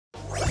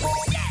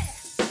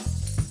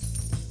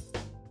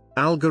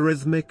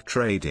Algorithmic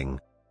trading.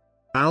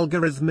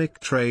 Algorithmic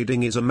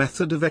trading is a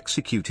method of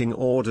executing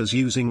orders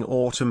using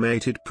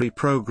automated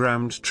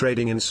pre-programmed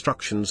trading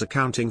instructions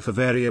accounting for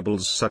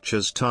variables such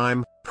as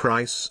time,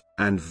 price,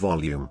 and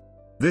volume.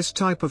 This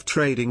type of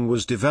trading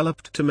was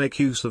developed to make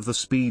use of the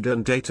speed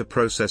and data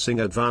processing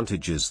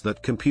advantages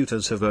that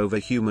computers have over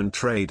human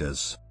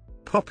traders.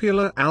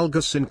 Popular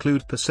algos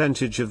include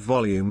percentage of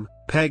volume,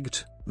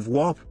 pegged,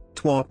 VWAP,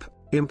 TWAP,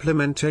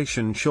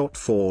 implementation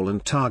shortfall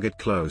and target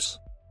close.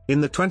 In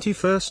the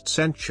 21st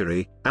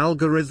century,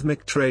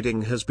 algorithmic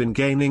trading has been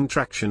gaining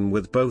traction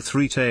with both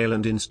retail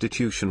and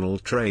institutional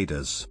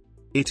traders.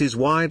 It is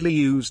widely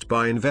used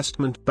by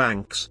investment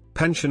banks,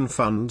 pension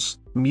funds,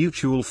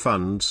 mutual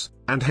funds,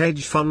 and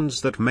hedge funds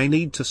that may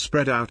need to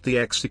spread out the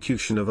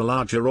execution of a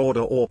larger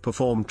order or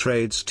perform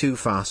trades too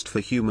fast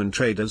for human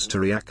traders to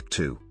react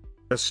to.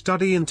 A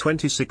study in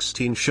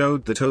 2016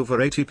 showed that over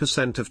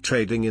 80% of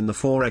trading in the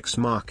FOREX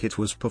market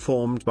was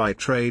performed by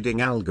trading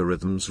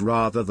algorithms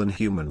rather than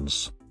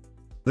humans.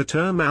 The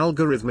term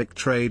algorithmic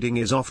trading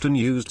is often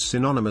used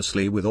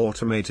synonymously with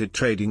automated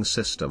trading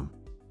system.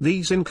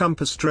 These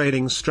encompass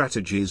trading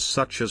strategies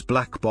such as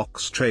black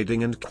box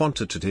trading and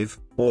quantitative,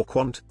 or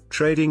quant,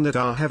 trading that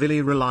are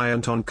heavily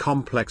reliant on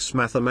complex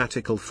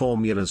mathematical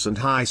formulas and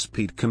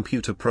high-speed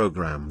computer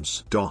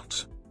programs.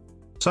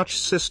 Such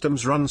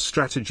systems run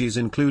strategies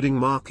including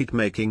market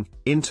making,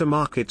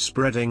 intermarket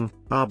spreading,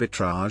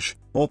 arbitrage,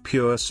 or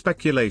pure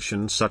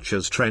speculation such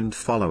as trend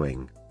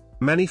following.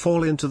 Many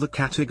fall into the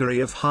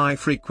category of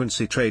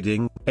high-frequency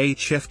trading,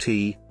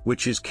 HFT,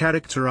 which is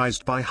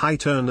characterized by high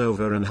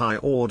turnover and high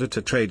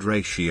order-to-trade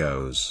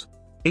ratios.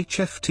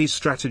 HFT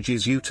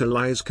strategies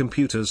utilize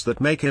computers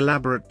that make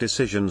elaborate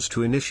decisions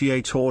to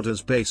initiate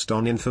orders based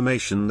on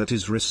information that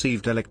is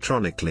received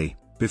electronically,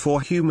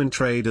 before human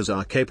traders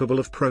are capable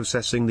of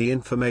processing the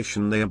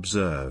information they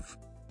observe.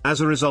 As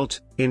a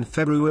result, in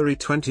February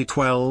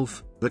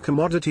 2012, the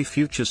Commodity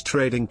Futures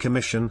Trading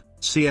Commission,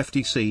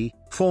 CFTC,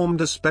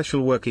 formed a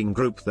special working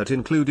group that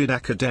included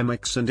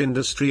academics and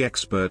industry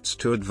experts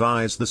to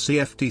advise the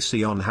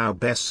CFTC on how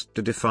best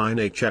to define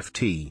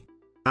HFT.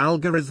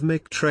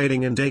 Algorithmic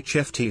trading and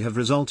HFT have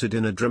resulted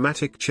in a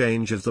dramatic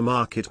change of the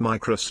market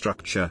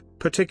microstructure,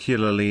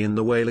 particularly in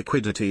the way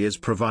liquidity is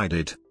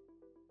provided.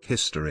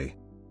 History.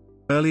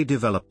 Early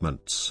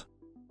developments.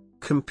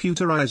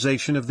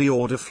 Computerization of the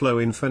order flow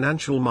in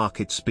financial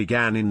markets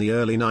began in the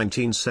early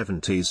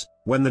 1970s,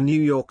 when the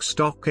New York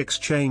Stock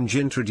Exchange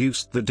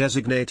introduced the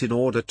Designated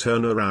Order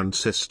Turnaround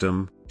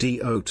System,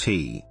 DOT.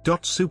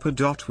 Super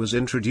DOT was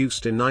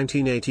introduced in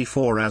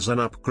 1984 as an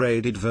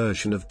upgraded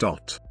version of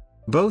DOT.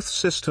 Both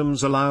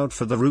systems allowed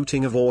for the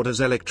routing of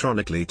orders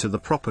electronically to the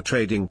proper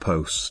trading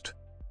post.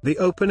 The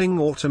Opening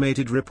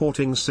Automated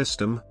Reporting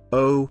System,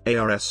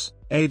 OARS,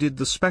 aided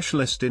the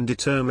specialist in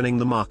determining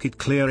the market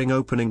clearing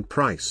opening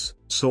price,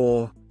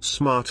 SOR,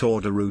 smart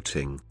order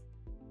routing.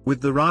 With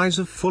the rise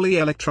of fully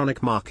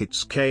electronic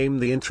markets came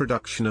the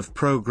introduction of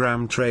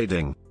program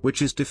trading,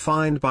 which is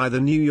defined by the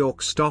New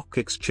York Stock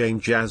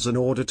Exchange as an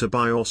order to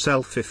buy or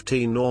sell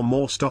 15 or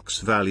more stocks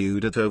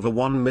valued at over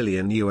 $1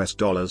 million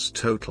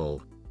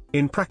total.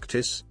 In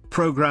practice,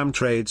 program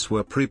trades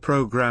were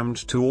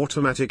pre-programmed to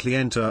automatically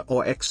enter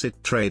or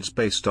exit trades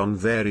based on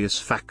various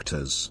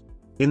factors.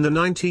 In the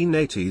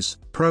 1980s,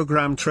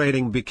 program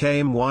trading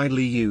became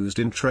widely used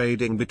in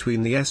trading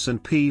between the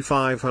S&P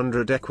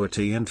 500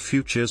 equity and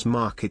futures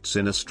markets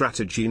in a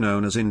strategy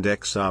known as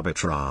index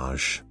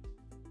arbitrage.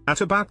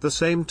 At about the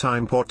same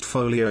time,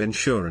 portfolio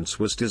insurance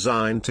was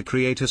designed to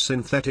create a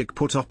synthetic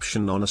put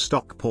option on a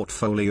stock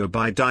portfolio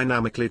by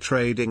dynamically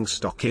trading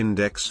stock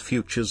index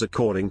futures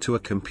according to a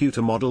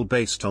computer model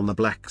based on the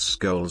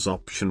Black-Scholes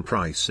option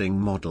pricing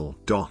model.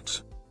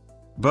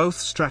 Both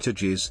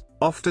strategies,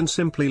 often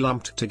simply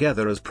lumped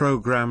together as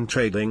program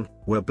trading,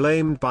 were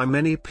blamed by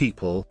many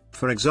people,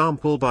 for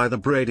example by the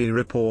Brady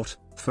Report,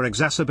 for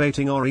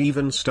exacerbating or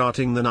even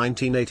starting the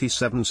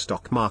 1987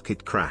 stock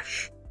market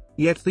crash.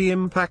 Yet the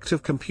impact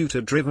of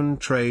computer-driven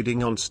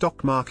trading on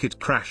stock market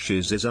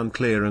crashes is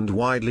unclear and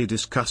widely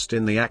discussed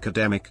in the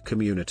academic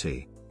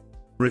community.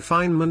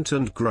 Refinement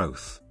and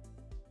growth.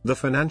 The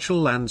financial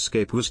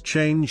landscape was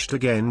changed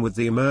again with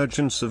the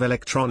emergence of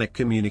electronic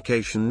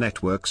communication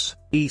networks,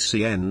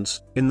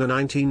 ECNs, in the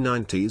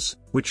 1990s,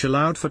 which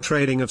allowed for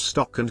trading of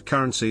stock and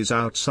currencies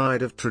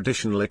outside of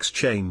traditional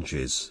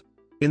exchanges.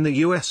 In the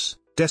US,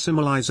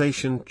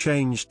 decimalization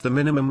changed the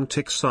minimum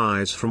tick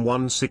size from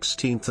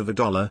 1/16 of a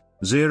dollar,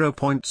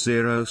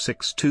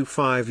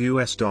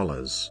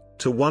 $0.0625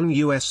 to 1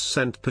 US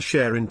cent per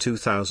share in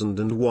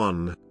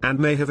 2001, and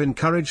may have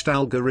encouraged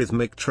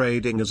algorithmic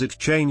trading as it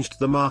changed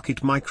the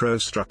market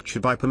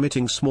microstructure by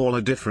permitting smaller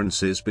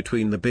differences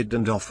between the bid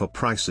and offer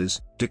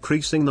prices,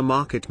 decreasing the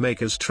market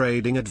maker's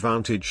trading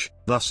advantage,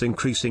 thus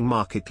increasing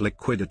market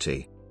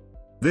liquidity.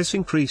 This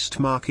increased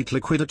market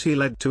liquidity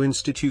led to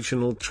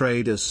institutional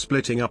traders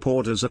splitting up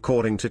orders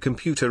according to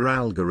computer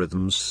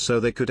algorithms so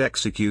they could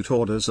execute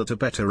orders at a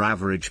better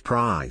average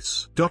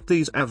price.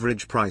 These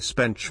average price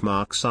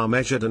benchmarks are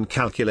measured and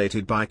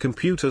calculated by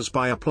computers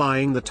by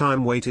applying the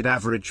time-weighted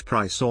average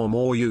price, or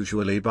more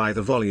usually by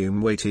the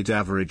volume-weighted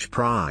average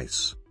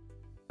price.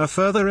 A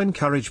further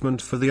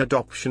encouragement for the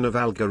adoption of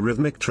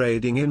algorithmic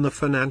trading in the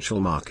financial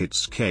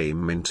markets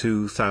came in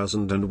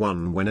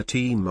 2001 when a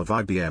team of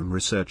IBM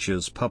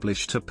researchers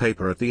published a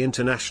paper at the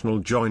International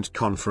Joint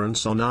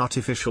Conference on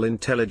Artificial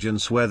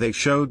Intelligence where they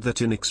showed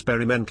that in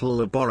experimental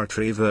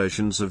laboratory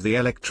versions of the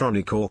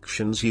electronic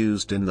auctions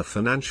used in the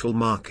financial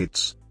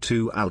markets,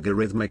 two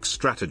algorithmic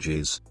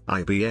strategies,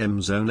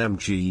 IBM's own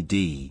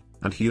MGD,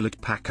 and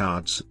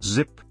Hewlett-Packard's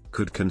ZIP,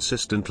 could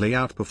consistently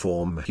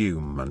outperform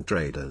human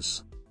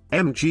traders.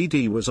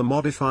 MGD was a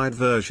modified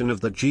version of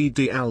the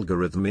GD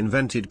algorithm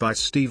invented by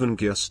Stephen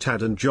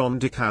Gustad and John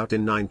Dickhout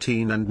in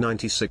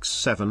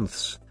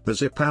 1996. The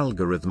ZIP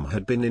algorithm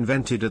had been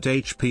invented at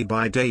HP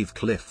by Dave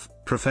Cliff,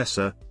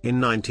 professor,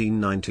 in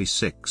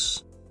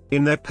 1996.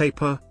 In their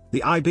paper,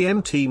 the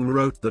IBM team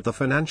wrote that the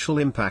financial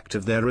impact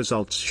of their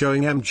results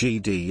showing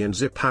MGD and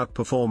ZIP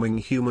outperforming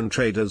human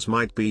traders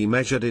might be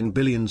measured in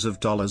billions of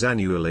dollars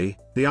annually.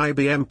 The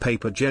IBM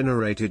paper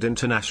generated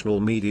international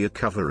media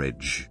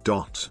coverage.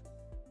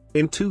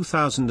 In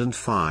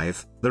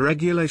 2005, the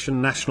Regulation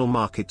National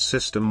Market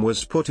System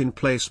was put in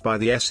place by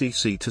the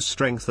SEC to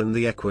strengthen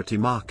the equity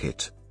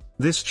market.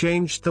 This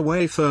changed the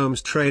way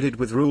firms traded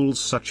with rules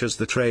such as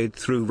the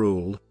trade-through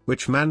rule,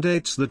 which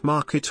mandates that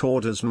market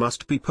orders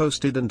must be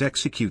posted and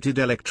executed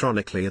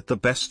electronically at the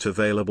best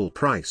available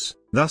price,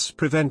 thus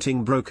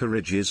preventing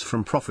brokerages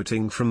from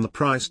profiting from the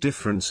price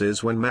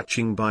differences when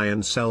matching buy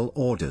and sell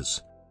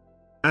orders.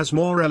 As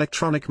more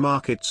electronic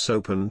markets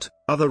opened,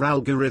 other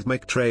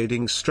algorithmic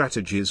trading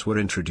strategies were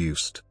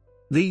introduced.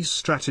 These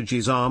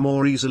strategies are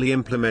more easily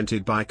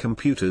implemented by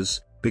computers,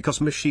 because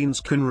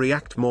machines can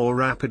react more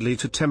rapidly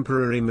to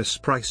temporary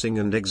mispricing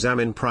and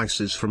examine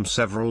prices from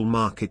several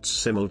markets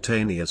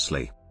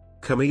simultaneously.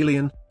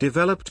 Chameleon,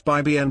 developed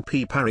by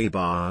BNP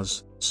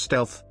Paribas;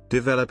 Stealth,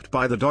 developed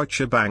by the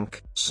Deutsche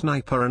Bank;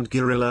 Sniper and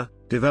Guerrilla,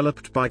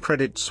 developed by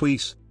Credit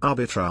Suisse;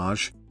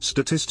 Arbitrage,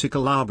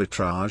 statistical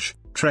arbitrage,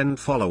 trend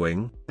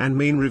following, and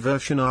mean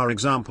reversion are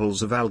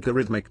examples of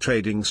algorithmic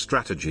trading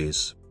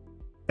strategies.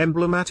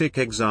 Emblematic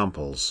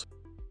examples.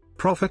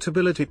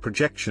 Profitability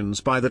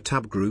projections by the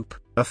TWAP Group,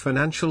 a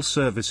financial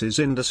services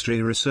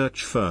industry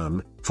research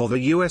firm, for the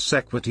U.S.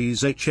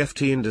 equities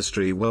HFT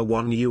industry were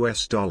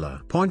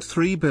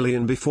 $1.3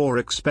 billion before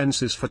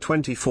expenses for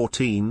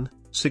 2014,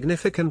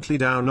 significantly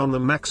down on the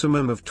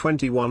maximum of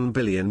 $21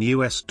 billion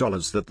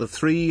that the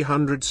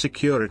 300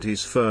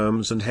 securities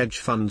firms and hedge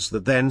funds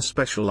that then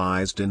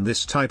specialized in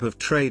this type of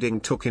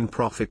trading took in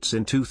profits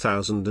in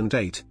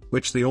 2008,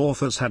 which the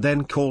authors had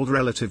then called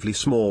relatively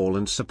small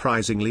and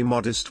surprisingly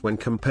modest when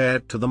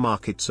compared to the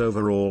market's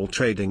overall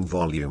trading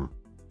volume.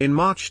 In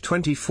March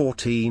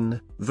 2014,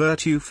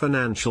 Virtu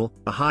Financial,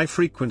 a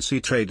high-frequency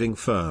trading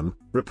firm,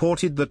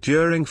 reported that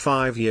during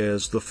 5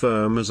 years the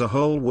firm as a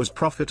whole was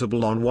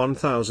profitable on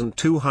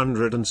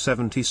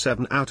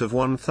 1,277 out of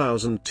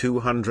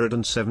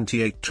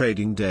 1,278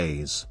 trading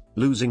days,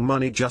 losing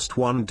money just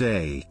one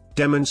day,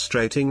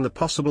 demonstrating the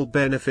possible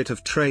benefit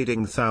of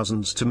trading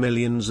thousands to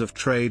millions of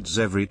trades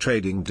every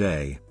trading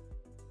day.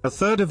 A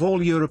third of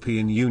all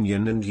European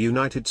Union and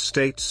United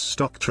States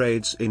stock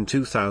trades in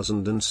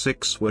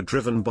 2006 were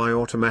driven by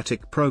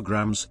automatic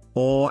programs,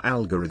 or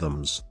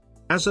algorithms.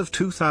 As of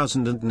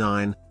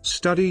 2009,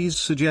 studies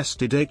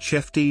suggested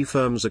HFT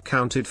firms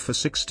accounted for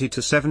 60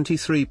 to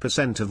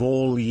 73% of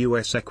all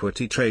U.S.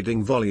 equity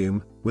trading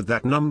volume, with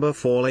that number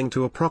falling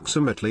to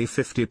approximately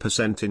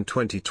 50% in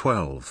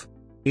 2012.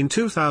 In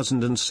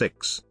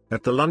 2006,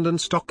 at the London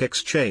Stock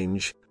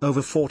Exchange, over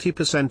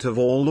 40% of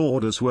all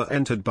orders were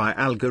entered by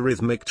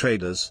algorithmic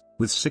traders,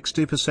 with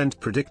 60%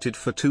 predicted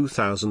for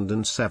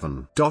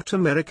 2007.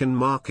 American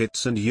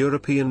markets and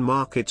European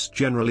markets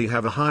generally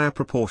have a higher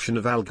proportion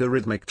of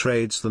algorithmic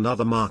trades than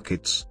other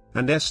markets,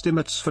 and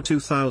estimates for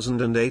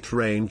 2008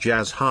 range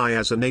as high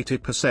as an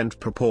 80%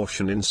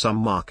 proportion in some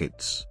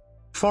markets.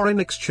 Foreign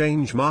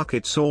exchange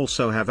markets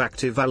also have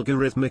active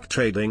algorithmic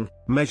trading,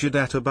 measured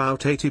at about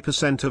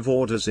 80% of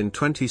orders in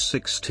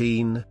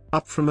 2016,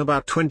 up from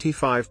about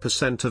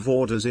 25% of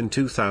orders in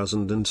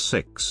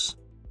 2006.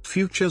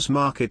 Futures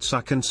markets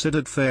are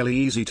considered fairly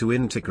easy to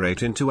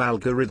integrate into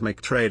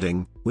algorithmic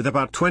trading, with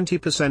about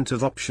 20%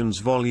 of options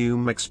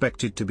volume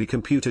expected to be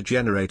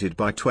computer-generated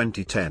by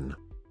 2010.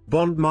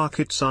 Bond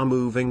markets are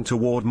moving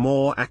toward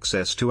more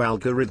access to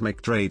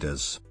algorithmic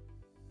traders.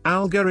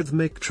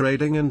 Algorithmic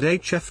trading and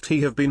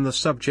HFT have been the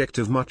subject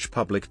of much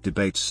public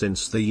debate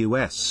since the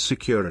U.S.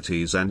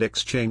 Securities and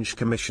Exchange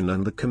Commission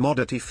and the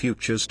Commodity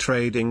Futures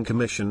Trading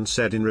Commission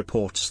said in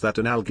reports that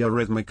an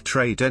algorithmic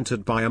trade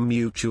entered by a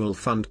mutual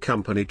fund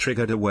company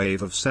triggered a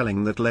wave of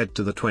selling that led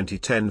to the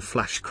 2010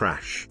 flash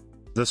crash.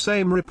 The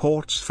same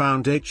reports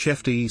found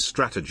HFT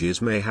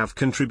strategies may have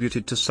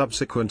contributed to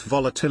subsequent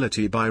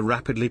volatility by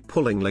rapidly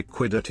pulling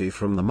liquidity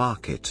from the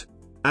market.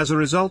 As a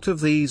result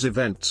of these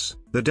events,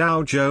 the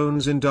Dow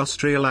Jones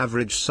Industrial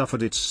Average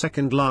suffered its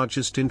second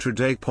largest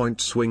intraday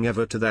point swing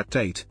ever to that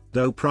date,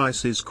 though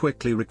prices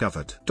quickly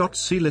recovered.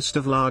 See list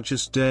of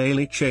largest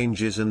daily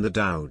changes in the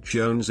Dow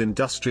Jones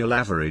Industrial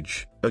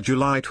Average, a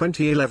July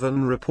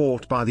 2011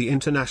 report by the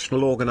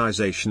International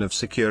Organization of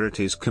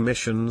Securities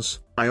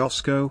Commissions,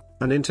 IOSCO,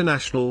 an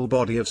international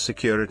body of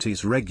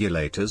securities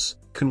regulators,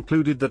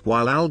 concluded that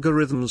while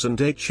algorithms and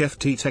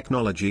HFT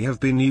technology have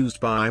been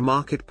used by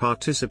market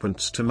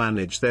participants to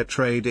manage their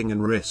trading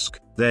and risk,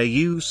 their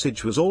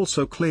usage was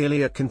also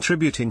clearly a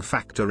contributing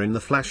factor in the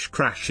flash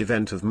crash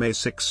event of May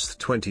 6,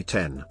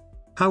 2010.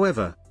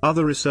 However,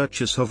 other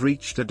researchers have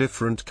reached a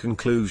different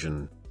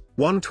conclusion.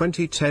 One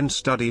 2010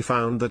 study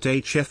found that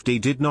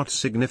HFT did not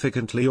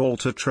significantly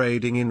alter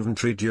trading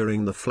inventory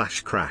during the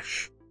flash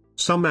crash.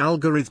 Some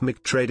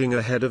algorithmic trading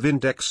ahead of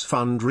index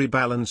fund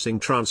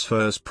rebalancing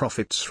transfers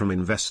profits from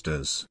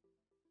investors.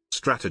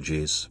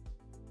 Strategies.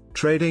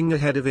 Trading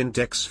ahead of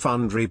index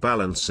fund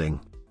rebalancing.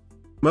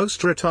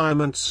 Most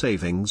retirement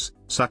savings,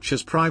 such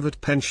as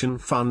private pension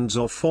funds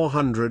or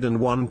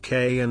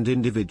 401k and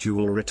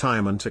individual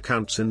retirement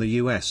accounts in the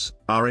US,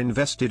 are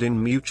invested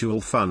in mutual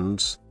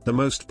funds, the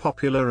most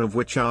popular of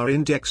which are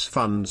index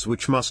funds,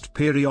 which must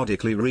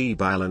periodically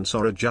rebalance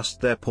or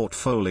adjust their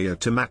portfolio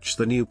to match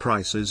the new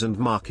prices and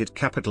market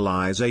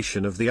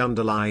capitalization of the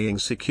underlying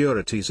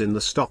securities in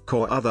the stock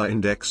or other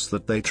index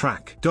that they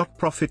track.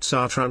 Profits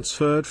are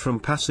transferred from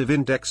passive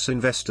index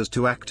investors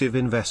to active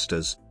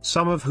investors,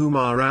 some of whom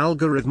are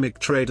algorithmic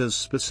traders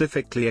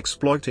specifically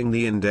exploiting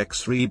the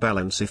index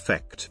rebalance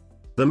effect.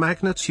 The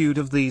magnitude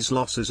of these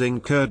losses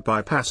incurred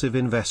by passive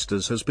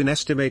investors has been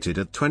estimated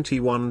at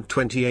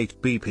 21-28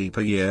 BP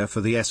per year for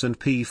the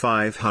S&P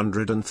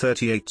 500 and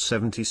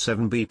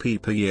 38-77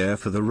 BP per year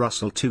for the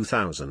Russell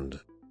 2000.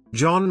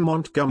 John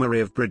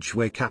Montgomery of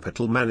Bridgeway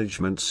Capital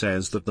Management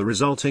says that the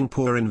resulting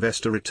poor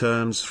investor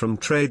returns from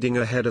trading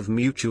ahead of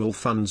mutual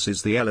funds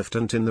is the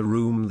elephant in the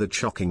room that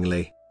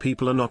shockingly,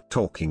 people are not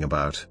talking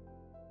about.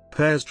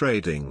 Pairs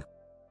trading.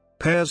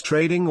 Pairs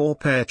trading or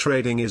pair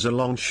trading is a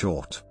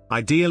long-short,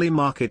 ideally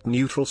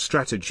market-neutral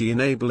strategy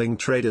enabling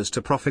traders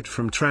to profit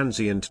from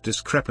transient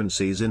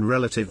discrepancies in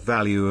relative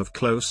value of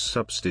close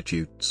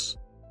substitutes.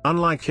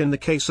 Unlike in the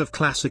case of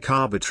classic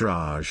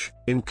arbitrage,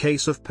 in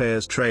case of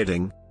pairs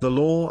trading, the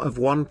law of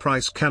one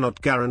price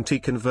cannot guarantee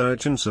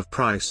convergence of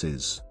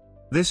prices.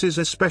 This is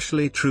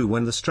especially true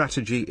when the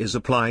strategy is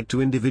applied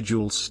to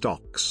individual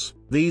stocks.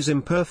 These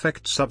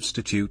imperfect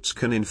substitutes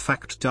can in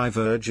fact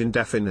diverge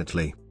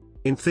indefinitely.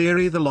 In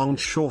theory, the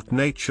long-short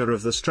nature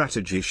of the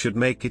strategy should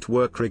make it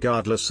work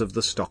regardless of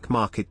the stock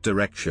market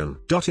direction.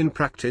 In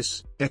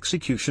practice,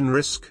 execution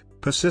risk,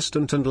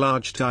 persistent and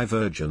large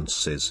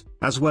divergences,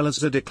 as well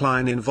as a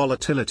decline in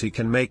volatility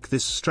can make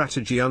this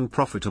strategy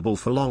unprofitable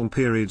for long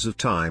periods of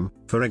time,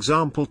 for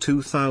example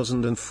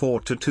 2004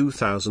 to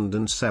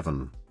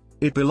 2007.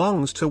 It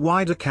belongs to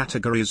wider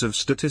categories of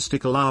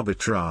statistical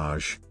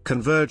arbitrage,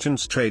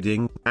 convergence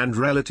trading, and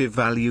relative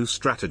value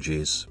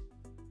strategies.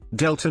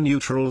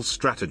 Delta-neutral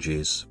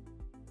strategies.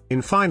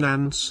 In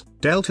finance,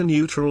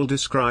 delta-neutral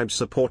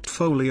describes a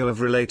portfolio of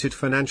related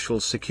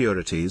financial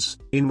securities,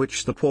 in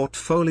which the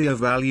portfolio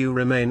value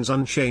remains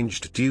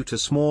unchanged due to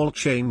small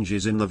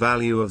changes in the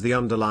value of the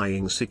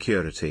underlying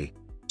security.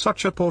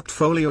 Such a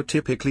portfolio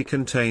typically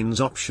contains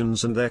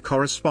options and their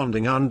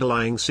corresponding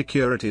underlying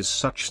securities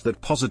such that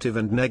positive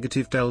and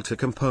negative delta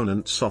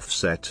components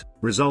offset,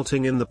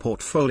 resulting in the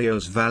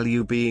portfolio's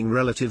value being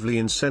relatively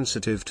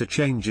insensitive to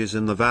changes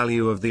in the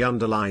value of the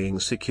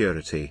underlying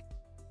security.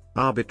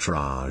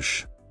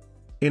 Arbitrage.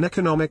 In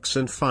economics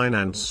and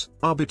finance,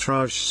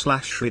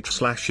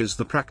 arbitrage/arbitrage is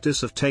the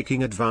practice of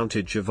taking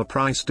advantage of a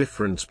price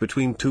difference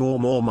between two or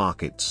more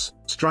markets,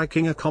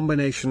 striking a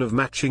combination of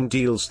matching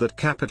deals that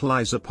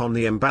capitalize upon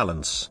the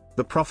imbalance,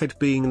 the profit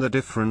being the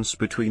difference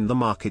between the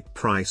market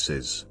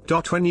prices.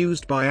 When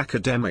used by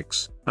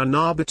academics, an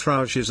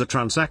arbitrage is a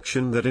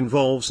transaction that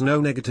involves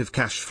no negative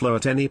cash flow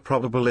at any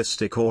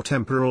probabilistic or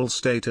temporal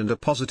state and a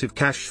positive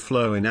cash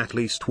flow in at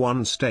least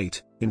one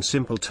state. In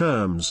simple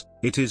terms,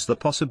 it is the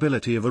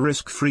possibility of a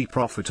risk-free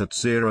profit at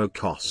zero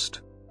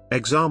cost.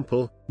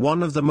 Example,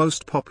 one of the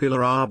most popular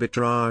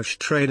arbitrage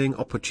trading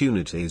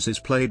opportunities is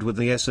played with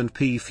the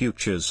S&P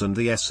futures and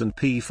the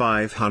S&P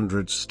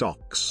 500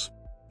 stocks.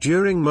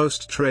 During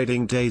most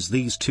trading days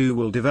these two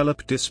will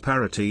develop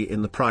disparity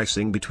in the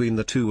pricing between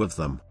the two of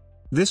them.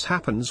 This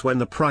happens when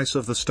the price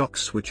of the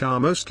stocks which are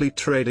mostly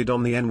traded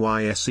on the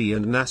NYSE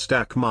and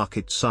Nasdaq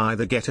markets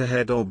either get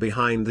ahead or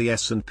behind the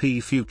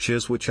S&P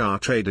futures which are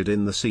traded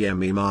in the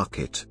CME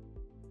market.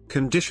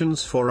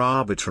 Conditions for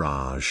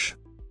arbitrage.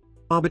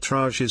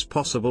 Arbitrage is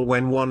possible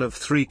when one of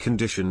three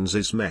conditions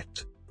is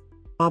met.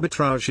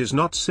 Arbitrage is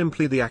not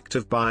simply the act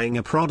of buying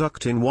a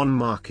product in one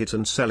market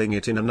and selling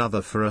it in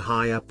another for a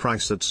higher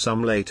price at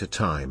some later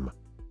time.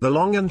 The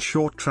long and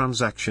short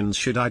transactions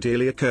should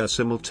ideally occur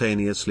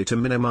simultaneously to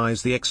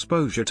minimize the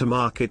exposure to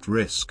market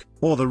risk,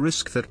 or the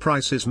risk that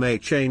prices may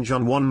change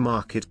on one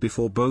market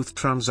before both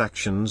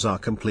transactions are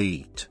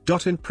complete.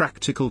 In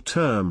practical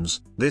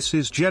terms, this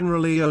is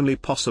generally only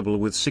possible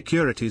with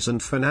securities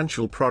and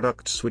financial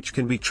products which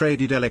can be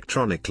traded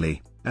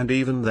electronically, and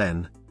even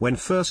then, when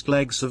first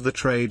legs of the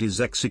trade is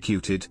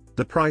executed,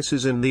 the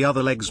prices in the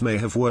other legs may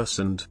have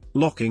worsened,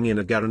 locking in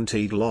a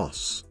guaranteed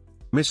loss.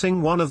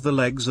 Missing one of the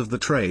legs of the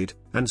trade,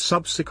 and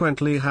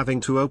subsequently having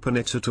to open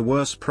it at a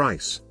worse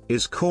price,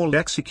 is called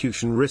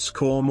execution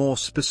risk, or more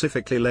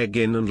specifically leg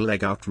in and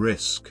leg out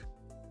risk.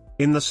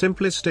 In the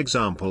simplest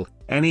example,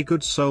 any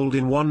good sold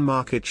in one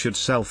market should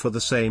sell for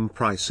the same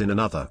price in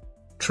another.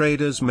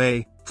 Traders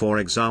may, for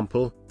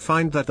example,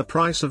 find that the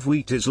price of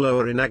wheat is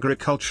lower in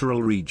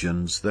agricultural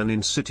regions than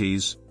in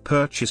cities,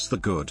 purchase the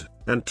good,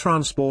 and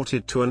transport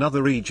it to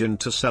another region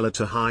to sell at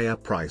a higher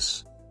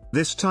price.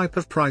 This type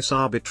of price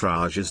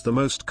arbitrage is the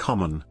most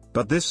common,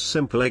 but this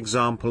simple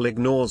example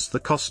ignores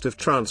the cost of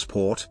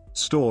transport,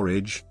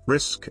 storage,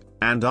 risk,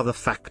 and other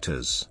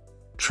factors.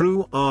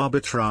 True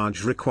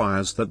arbitrage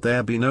requires that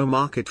there be no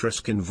market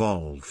risk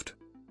involved.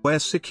 Where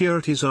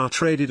securities are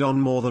traded on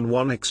more than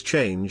one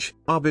exchange,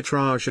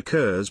 arbitrage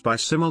occurs by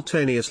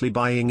simultaneously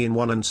buying in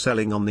one and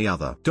selling on the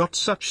other.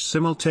 Such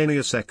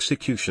simultaneous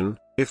execution,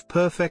 if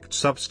perfect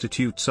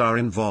substitutes are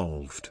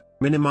involved,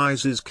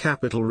 minimizes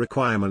capital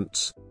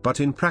requirements, but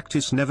in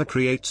practice never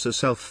creates a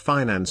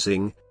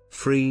self-financing,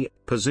 free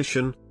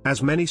position,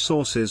 as many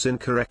sources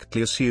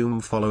incorrectly assume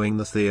following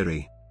the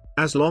theory.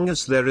 As long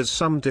as there is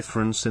some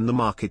difference in the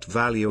market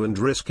value and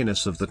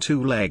riskiness of the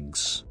two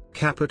legs,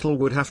 capital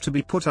would have to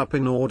be put up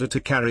in order to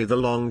carry the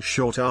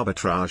long-short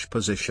arbitrage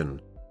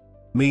position.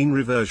 Mean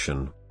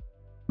reversion.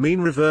 Mean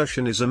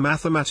reversion is a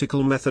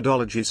mathematical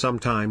methodology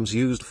sometimes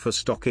used for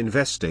stock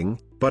investing,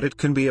 but it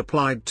can be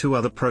applied to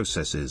other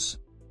processes.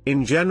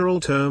 In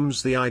general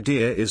terms, the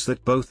idea is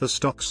that both a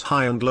stock's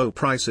high and low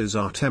prices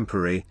are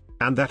temporary,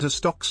 and that a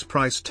stock's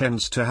price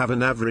tends to have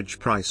an average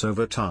price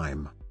over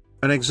time.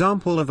 An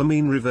example of a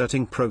mean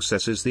reverting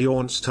process is the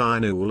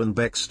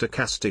Ornstein-Uhlenbeck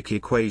stochastic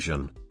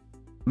equation.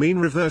 Mean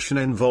reversion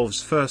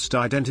involves first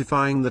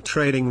identifying the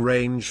trading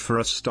range for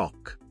a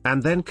stock,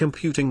 and then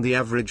computing the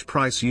average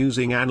price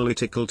using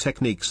analytical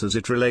techniques as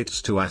it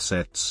relates to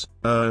assets,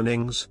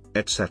 earnings,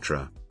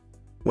 etc.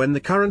 When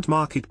the current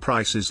market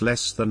price is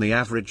less than the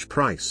average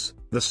price,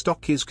 the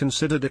stock is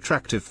considered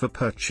attractive for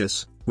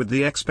purchase, with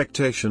the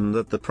expectation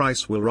that the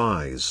price will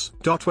rise.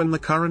 When the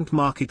current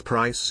market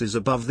price is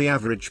above the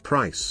average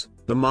price,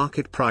 the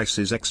market price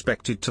is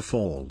expected to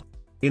fall.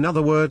 In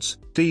other words,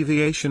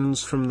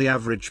 deviations from the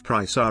average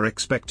price are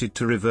expected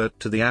to revert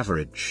to the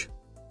average.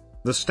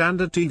 The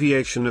standard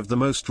deviation of the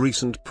most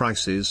recent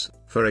prices,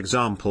 for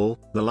example,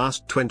 the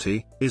last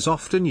 20, is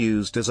often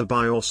used as a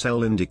buy or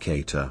sell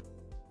indicator.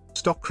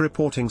 Stock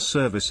reporting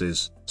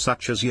services,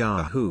 such as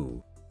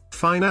Yahoo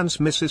Finance,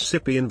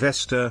 Mississippi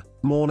Investor,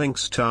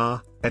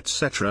 Morningstar,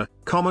 etc.,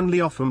 commonly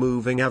offer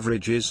moving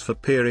averages for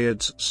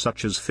periods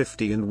such as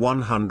 50 and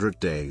 100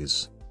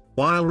 days.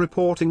 While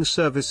reporting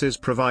services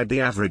provide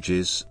the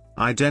averages,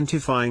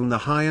 identifying the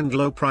high and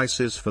low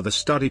prices for the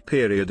study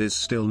period is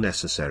still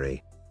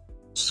necessary.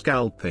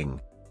 Scalping.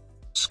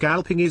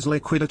 Scalping is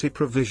liquidity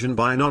provision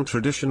by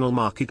non-traditional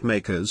market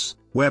makers,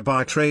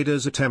 whereby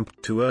traders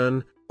attempt to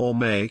earn, or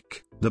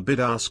make, the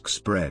bid-ask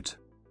spread.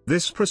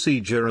 This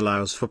procedure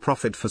allows for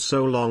profit for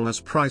so long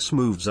as price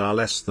moves are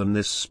less than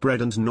this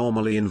spread, and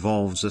normally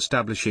involves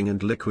establishing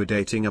and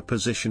liquidating a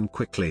position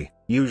quickly,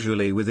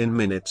 usually within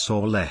minutes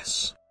or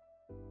less.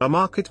 A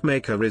market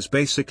maker is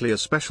basically a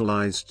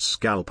specialized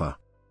scalper.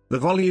 The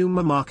volume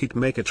a market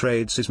maker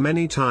trades is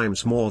many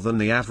times more than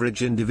the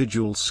average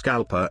individual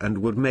scalper and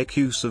would make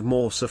use of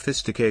more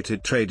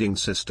sophisticated trading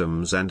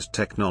systems and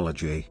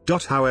technology.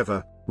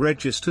 However,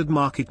 registered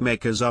market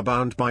makers are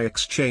bound by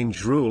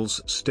exchange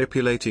rules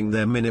stipulating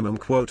their minimum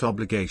quote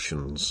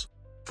obligations.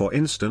 For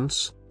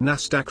instance,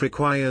 Nasdaq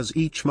requires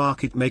each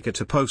market maker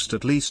to post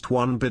at least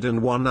one bid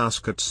and one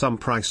ask at some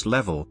price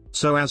level,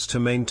 so as to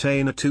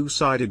maintain a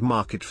two-sided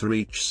market for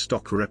each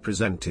stock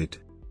represented.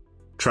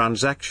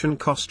 Transaction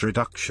cost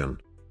reduction.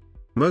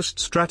 Most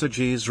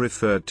strategies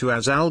referred to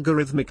as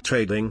algorithmic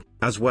trading,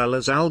 as well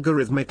as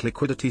algorithmic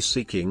liquidity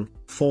seeking,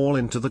 fall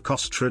into the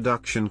cost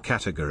reduction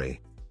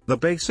category. The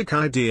basic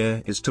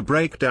idea is to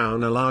break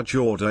down a large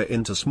order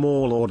into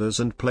small orders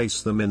and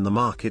place them in the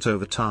market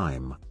over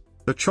time.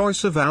 The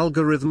choice of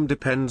algorithm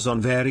depends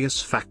on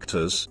various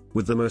factors,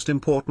 with the most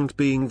important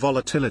being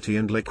volatility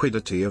and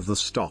liquidity of the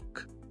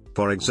stock.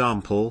 For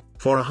example,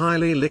 for a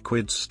highly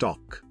liquid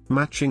stock,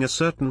 matching a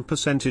certain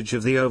percentage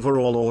of the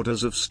overall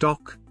orders of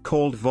stock,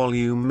 called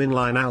volume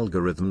inline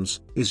algorithms,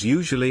 is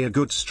usually a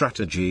good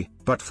strategy,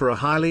 but for a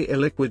highly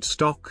illiquid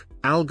stock,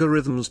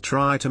 algorithms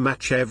try to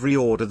match every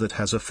order that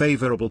has a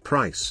favorable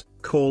price,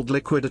 called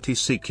liquidity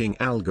seeking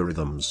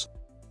algorithms.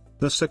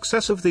 The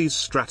success of these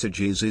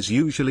strategies is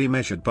usually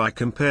measured by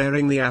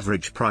comparing the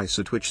average price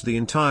at which the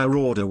entire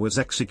order was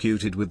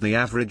executed with the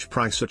average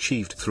price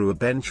achieved through a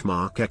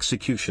benchmark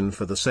execution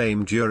for the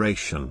same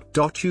duration.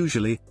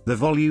 Usually, the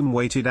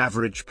volume-weighted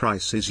average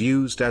price is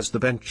used as the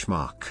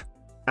benchmark.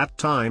 At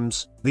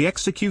times, the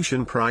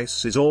execution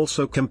price is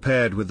also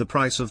compared with the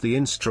price of the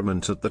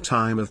instrument at the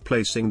time of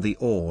placing the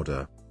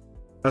order.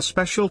 A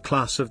special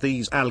class of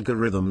these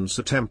algorithms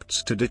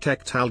attempts to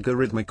detect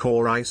algorithmic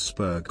or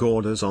iceberg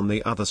orders on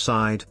the other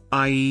side,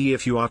 i.e.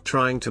 if you are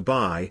trying to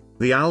buy,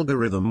 the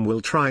algorithm will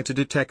try to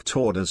detect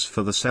orders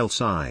for the sell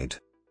side.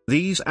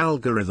 These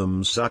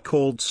algorithms are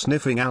called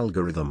sniffing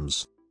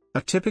algorithms.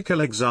 A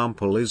typical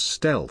example is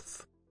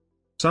stealth.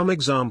 Some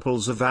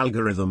examples of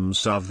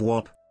algorithms are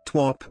VWAP,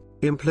 TWAP,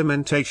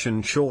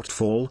 implementation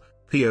shortfall,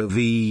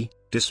 POV,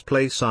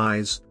 display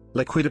size,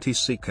 liquidity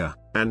seeker,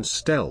 and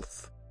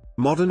stealth.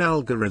 Modern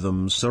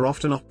algorithms are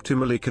often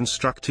optimally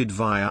constructed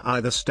via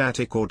either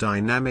static or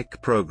dynamic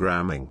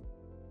programming.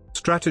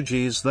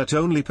 Strategies that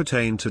only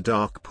pertain to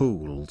dark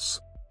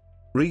pools.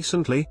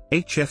 Recently,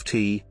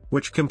 HFT,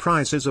 which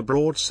comprises a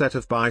broad set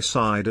of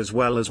buy-side as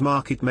well as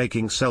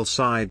market-making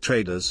sell-side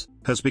traders,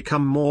 has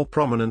become more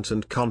prominent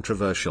and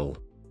controversial.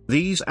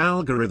 These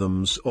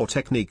algorithms or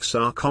techniques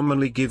are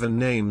commonly given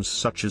names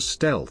such as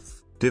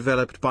stealth,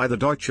 developed by the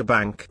Deutsche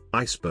Bank,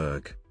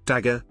 iceberg,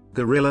 dagger,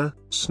 guerrilla,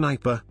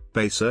 sniper,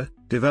 baser,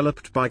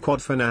 developed by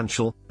Quad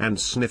Financial, and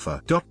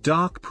sniffer.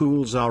 Dark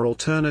pools are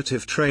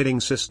alternative trading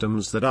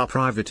systems that are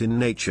private in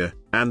nature,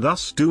 and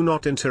thus do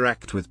not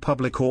interact with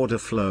public order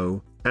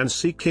flow, and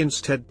seek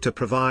instead to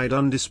provide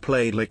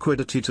undisplayed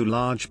liquidity to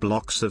large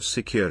blocks of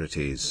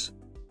securities.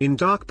 In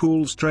dark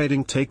pools,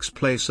 trading takes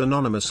place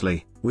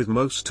anonymously, with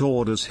most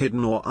orders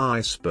hidden or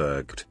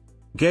iceberged.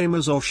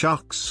 Gamers or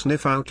sharks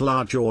sniff out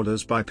large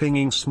orders by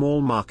pinging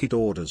small market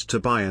orders to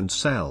buy and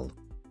sell.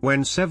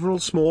 When several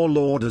small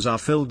orders are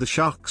filled, the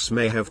sharks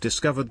may have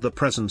discovered the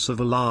presence of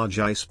a large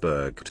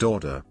iceberged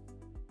order.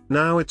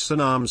 "Now it's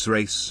an arms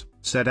race,"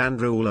 said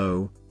Andrew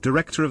Lowe,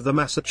 director of the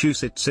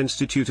Massachusetts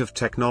Institute of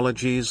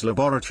Technology's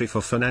Laboratory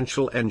for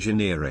Financial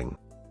Engineering.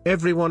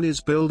 "Everyone is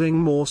building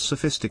more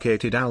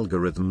sophisticated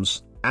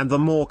algorithms, and the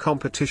more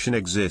competition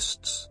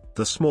exists,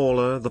 the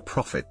smaller the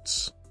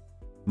profits."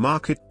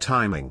 Market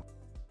timing.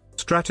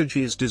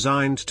 Strategies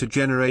designed to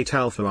generate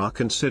alpha are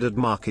considered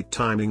market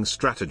timing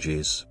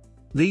strategies.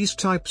 These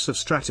types of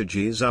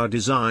strategies are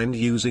designed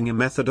using a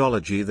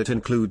methodology that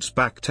includes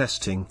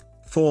backtesting,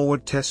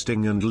 forward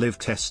testing and live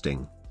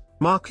testing.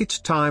 Market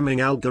timing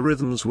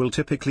algorithms will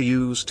typically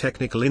use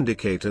technical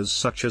indicators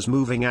such as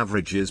moving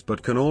averages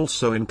but can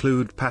also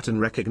include pattern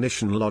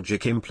recognition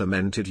logic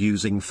implemented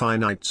using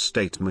finite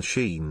state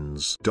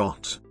machines.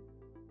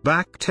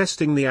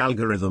 Backtesting the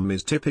algorithm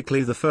is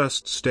typically the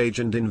first stage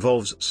and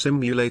involves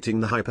simulating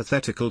the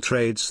hypothetical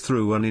trades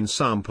through an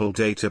in-sample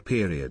data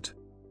period.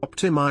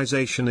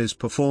 Optimization is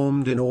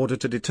performed in order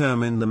to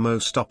determine the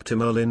most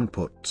optimal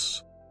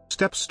inputs.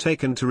 Steps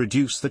taken to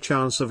reduce the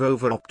chance of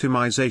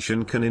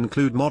over-optimization can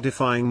include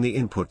modifying the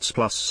inputs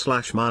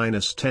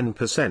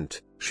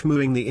 ±10%,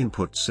 smoothing the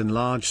inputs in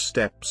large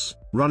steps,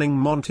 running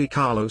Monte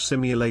Carlo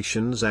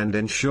simulations and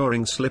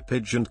ensuring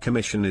slippage and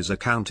commission is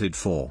accounted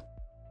for.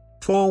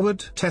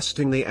 Forward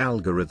testing the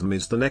algorithm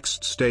is the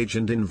next stage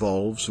and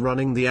involves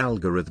running the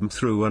algorithm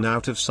through an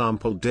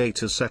out-of-sample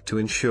data set to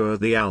ensure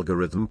the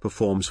algorithm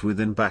performs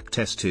within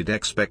backtested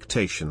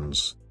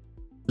expectations.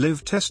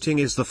 Live testing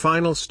is the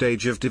final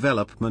stage of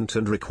development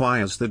and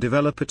requires the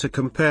developer to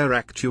compare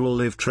actual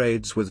live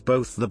trades with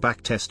both the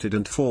backtested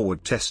and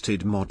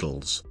forward-tested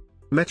models.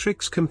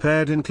 Metrics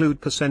compared include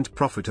percent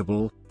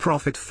profitable,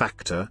 profit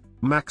factor,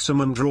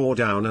 maximum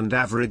drawdown and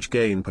average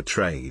gain per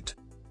trade.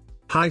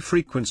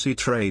 High-frequency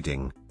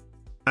trading.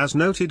 As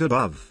noted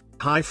above,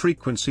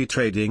 high-frequency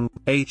trading,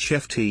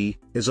 HFT,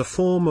 is a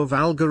form of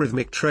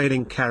algorithmic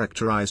trading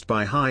characterized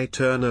by high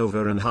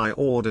turnover and high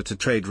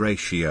order-to-trade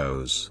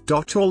ratios.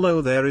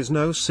 Although there is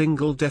no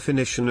single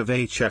definition of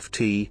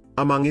HFT,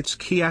 among its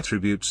key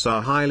attributes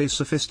are highly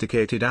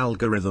sophisticated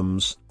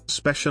algorithms,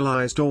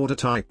 specialized order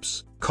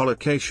types,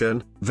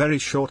 collocation, very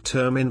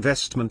short-term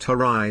investment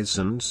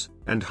horizons,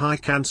 and high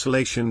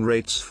cancellation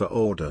rates for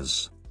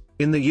orders.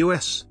 In the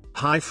US,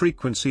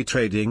 high-frequency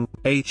trading,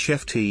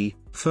 HFT,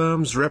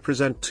 firms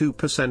represent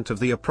 2% of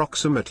the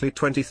approximately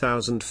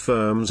 20,000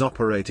 firms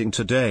operating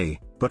today,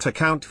 but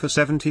account for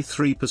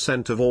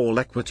 73% of all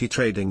equity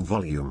trading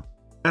volume.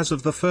 As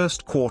of the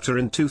first quarter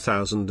in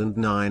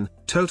 2009,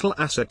 total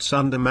assets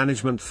under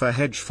management for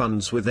hedge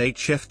funds with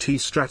HFT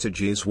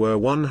strategies were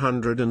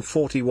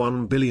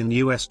 $141 billion,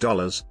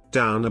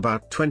 down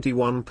about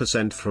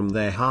 21% from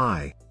their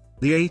high.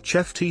 The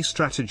HFT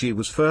strategy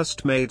was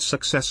first made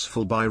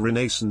successful by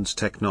Renaissance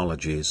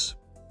Technologies.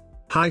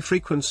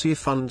 High-frequency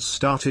funds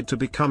started to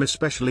become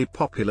especially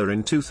popular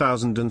in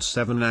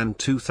 2007 and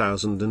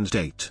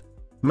 2008.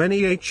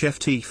 Many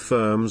HFT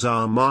firms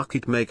are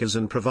market makers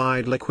and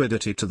provide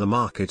liquidity to the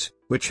market,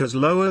 which has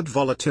lowered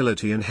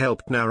volatility and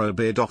helped narrow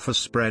bid-offer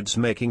spreads,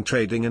 making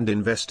trading and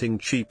investing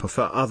cheaper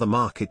for other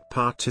market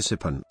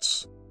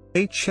participants.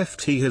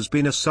 HFT has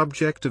been a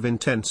subject of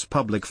intense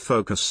public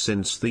focus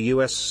since the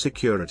U.S.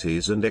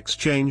 Securities and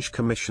Exchange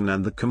Commission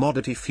and the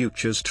Commodity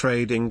Futures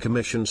Trading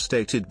Commission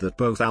stated that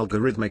both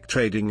algorithmic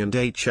trading and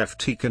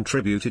HFT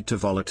contributed to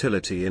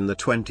volatility in the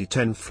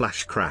 2010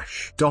 flash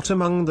crash.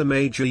 Among the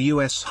major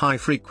U.S.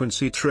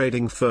 high-frequency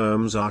trading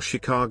firms are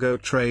Chicago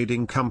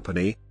Trading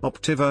Company,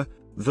 Optiva,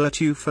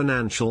 Virtu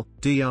Financial,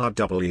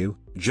 DRW,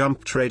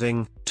 Jump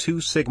Trading,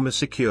 2 Sigma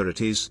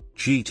Securities,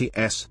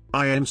 GTS,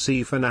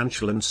 IMC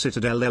Financial and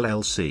Citadel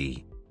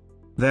LLC.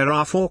 There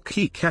are 4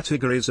 key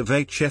categories of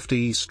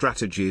HFT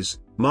strategies: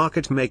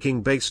 market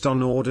making based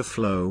on order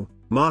flow,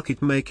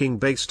 market making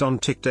based on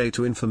tick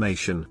data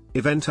information,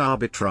 event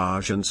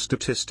arbitrage and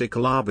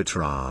statistical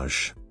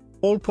arbitrage.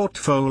 All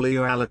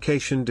portfolio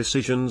allocation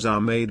decisions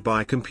are made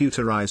by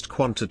computerized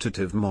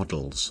quantitative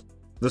models.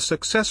 The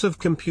success of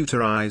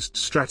computerized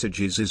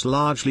strategies is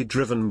largely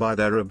driven by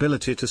their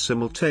ability to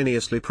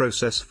simultaneously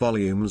process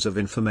volumes of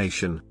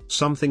information,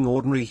 something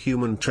ordinary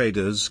human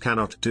traders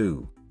cannot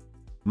do.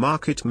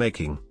 Market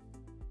making.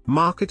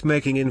 Market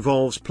making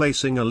involves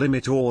placing a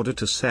limit order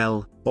to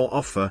sell, or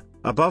offer,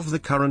 above the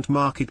current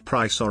market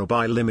price, or a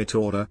buy limit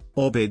order,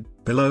 or bid,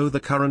 below the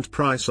current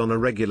price on a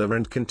regular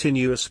and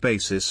continuous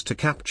basis to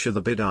capture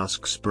the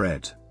bid-ask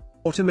spread.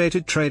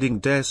 Automated Trading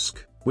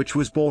Desk, which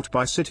was bought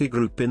by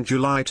Citigroup in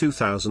July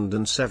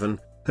 2007,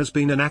 has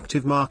been an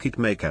active market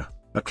maker,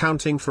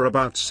 accounting for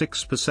about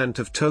 6%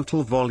 of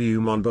total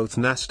volume on both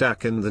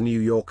Nasdaq and the New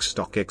York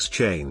Stock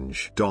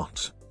Exchange.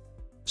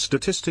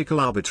 Statistical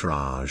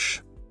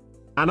arbitrage.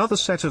 Another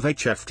set of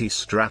HFT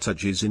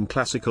strategies in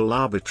classical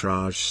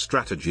arbitrage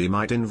strategy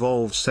might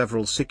involve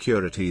several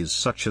securities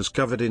such as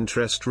covered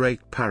interest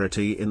rate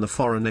parity in the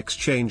foreign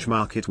exchange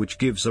market, which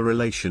gives a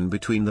relation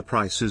between the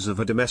prices of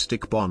a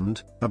domestic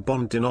bond, a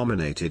bond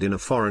denominated in a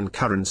foreign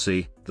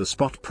currency, the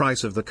spot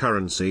price of the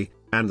currency,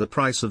 and the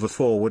price of a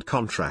forward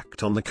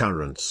contract on the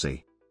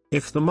currency.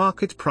 If the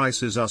market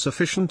prices are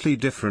sufficiently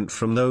different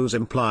from those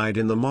implied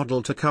in the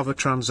model to cover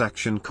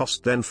transaction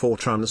cost, then 4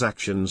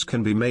 transactions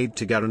can be made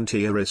to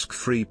guarantee a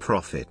risk-free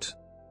profit.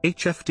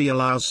 HFT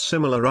allows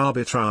similar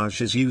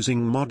arbitrages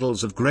using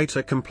models of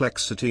greater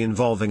complexity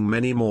involving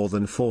many more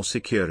than 4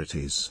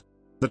 securities.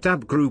 The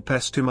TWAP group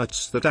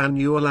estimates that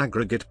annual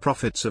aggregate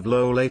profits of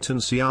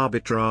low-latency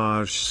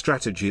arbitrage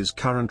strategies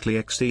currently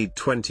exceed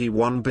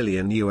 $21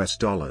 billion.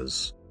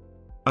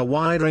 A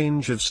wide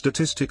range of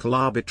statistical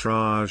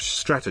arbitrage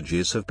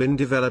strategies have been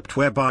developed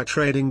whereby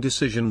trading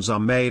decisions are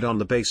made on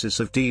the basis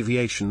of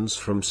deviations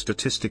from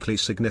statistically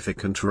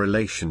significant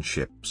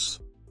relationships.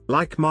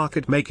 Like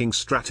market-making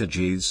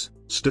strategies,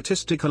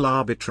 statistical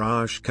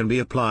arbitrage can be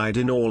applied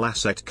in all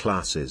asset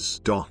classes.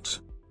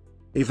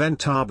 Event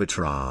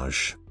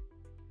arbitrage.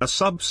 A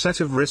subset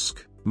of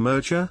risk,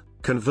 merger,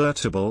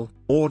 convertible,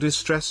 or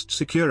distressed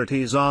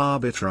securities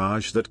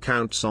arbitrage that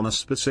counts on a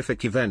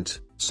specific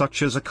event,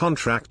 such as a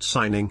contract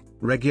signing,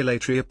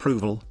 regulatory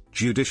approval,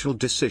 judicial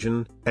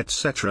decision,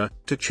 etc.,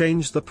 to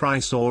change the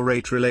price or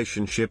rate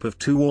relationship of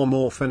 2 or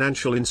more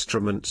financial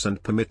instruments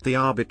and permit the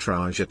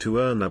arbitrager to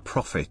earn a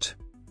profit.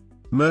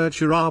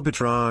 Merger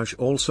arbitrage,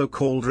 also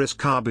called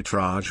risk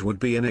arbitrage, would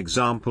be an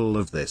example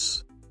of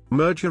this.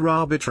 Merger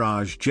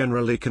arbitrage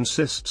generally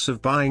consists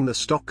of buying the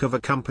stock of a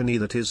company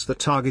that is the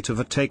target of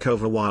a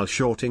takeover while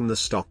shorting the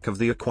stock of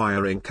the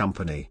acquiring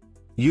company.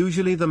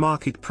 Usually the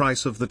market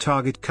price of the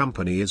target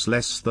company is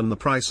less than the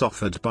price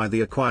offered by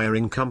the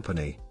acquiring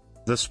company.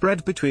 The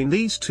spread between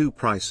these 2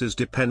 prices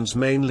depends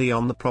mainly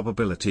on the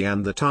probability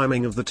and the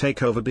timing of the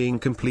takeover being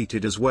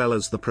completed, as well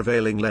as the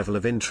prevailing level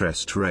of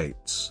interest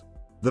rates.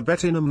 The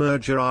bet in a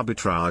merger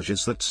arbitrage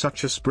is that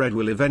such a spread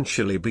will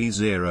eventually be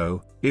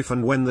 0, if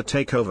and when the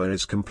takeover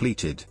is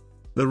completed.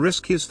 The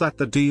risk is that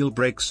the deal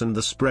breaks and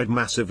the spread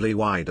massively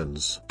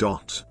widens.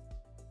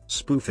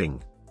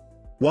 Spoofing.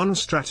 One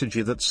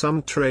strategy that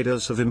some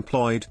traders have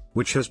employed,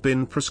 which has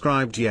been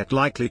prescribed yet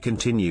likely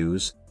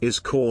continues, is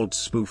called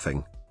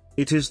spoofing.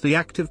 It is the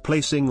act of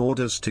placing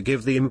orders to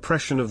give the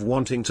impression of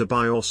wanting to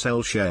buy or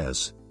sell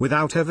shares,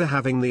 without ever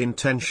having the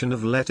intention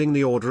of letting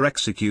the order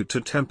execute to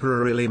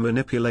temporarily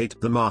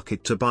manipulate the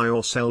market to buy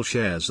or sell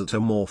shares at a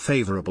more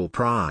favorable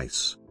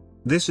price.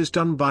 This is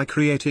done by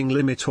creating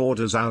limit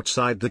orders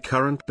outside the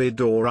current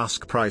bid or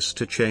ask price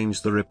to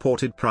change the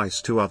reported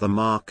price to other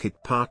market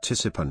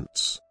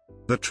participants.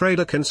 The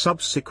trader can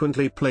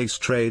subsequently place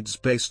trades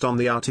based on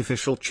the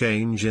artificial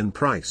change in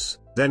price,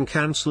 then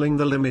cancelling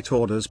the limit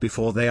orders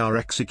before they are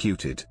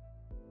executed.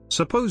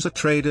 Suppose a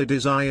trader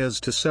desires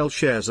to sell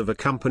shares of a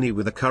company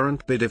with a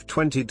current bid of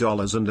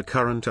 $20 and a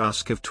current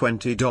ask of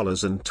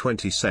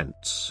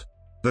 $20.20.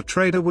 The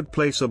trader would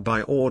place a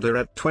buy order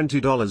at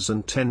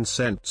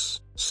 $20.10,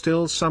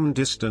 still some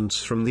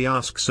distance from the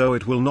ask, so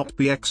it will not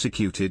be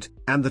executed,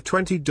 and the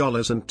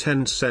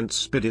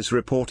 $20.10 bid is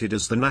reported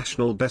as the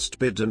national best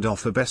bid and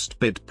offer best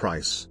bid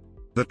price.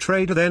 The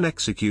trader then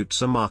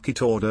executes a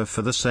market order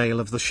for the sale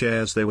of the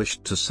shares they wish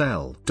to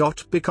sell.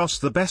 Because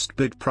the best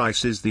bid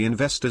price is the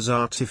investor's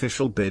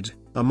artificial bid,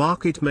 a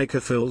market maker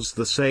fills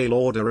the sale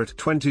order at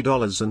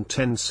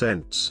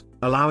 $20.10,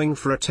 allowing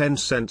for a 10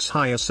 cents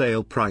higher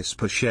sale price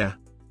per share.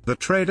 The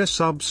trader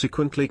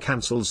subsequently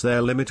cancels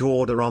their limit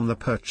order on the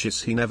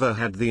purchase he never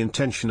had the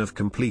intention of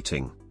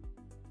completing.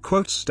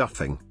 Quote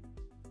stuffing.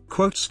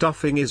 Quote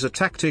stuffing is a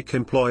tactic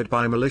employed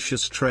by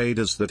malicious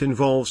traders that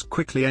involves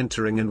quickly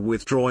entering and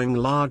withdrawing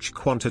large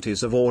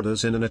quantities of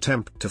orders in an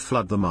attempt to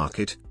flood the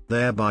market,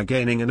 thereby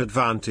gaining an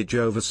advantage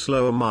over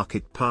slower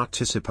market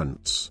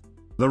participants.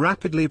 The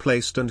rapidly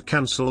placed and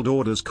cancelled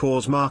orders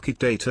cause market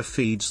data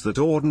feeds that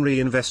ordinary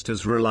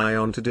investors rely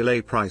on to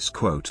delay price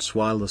quotes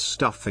while the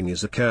stuffing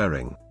is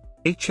occurring.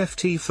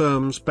 HFT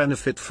firms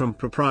benefit from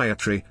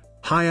proprietary,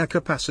 higher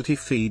capacity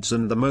feeds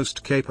and the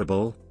most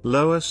capable,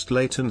 lowest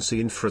latency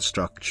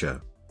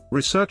infrastructure.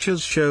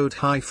 Researchers showed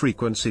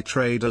high-frequency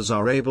traders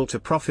are able to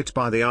profit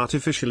by the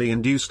artificially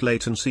induced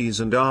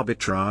latencies and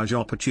arbitrage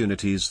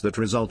opportunities that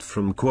result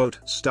from quote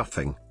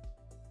stuffing.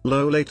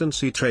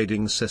 Low-latency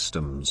trading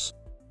systems.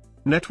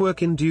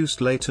 Network-induced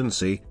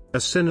latency, a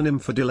synonym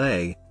for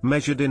delay,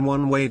 measured in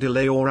one-way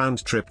delay or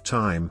round-trip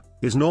time,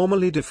 is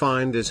normally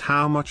defined as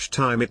how much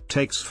time it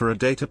takes for a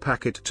data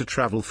packet to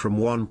travel from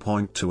one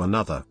point to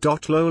another.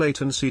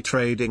 Low-latency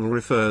trading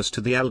refers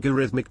to the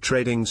algorithmic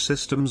trading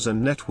systems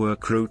and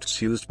network routes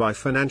used by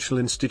financial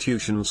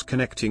institutions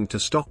connecting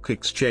to stock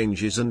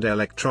exchanges and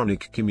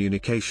electronic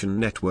communication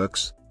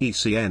networks,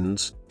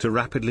 ECNs, to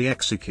rapidly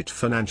execute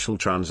financial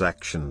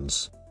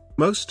transactions.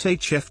 Most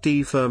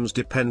HFT firms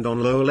depend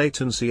on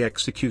low-latency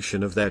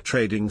execution of their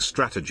trading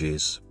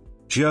strategies.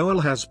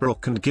 Joel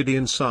Hasbrook and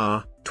Gideon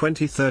Saar,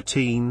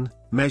 2013,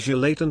 measure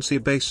latency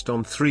based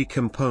on three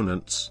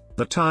components: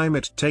 the time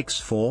it takes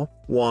for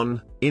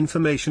 1.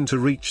 Information to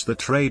reach the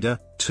trader,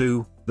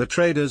 2. The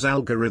trader's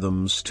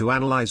algorithms to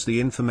analyze the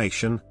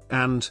information,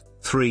 and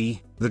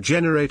 3. The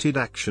generated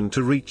action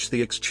to reach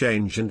the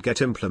exchange and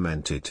get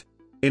implemented.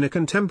 In a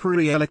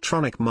contemporary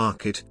electronic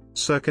market,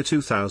 circa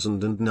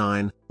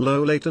 2009,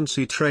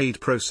 low-latency trade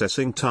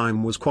processing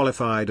time was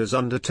qualified as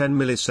under 10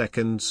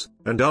 milliseconds,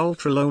 and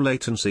ultra-low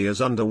latency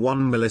as under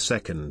 1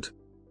 millisecond.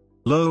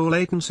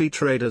 Low-latency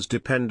traders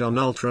depend on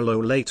ultra-low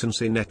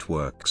latency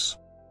networks.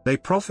 They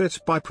profit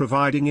by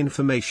providing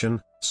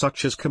information,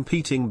 such as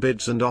competing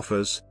bids and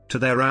offers, to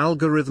their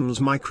algorithms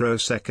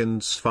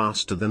microseconds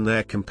faster than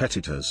their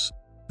competitors.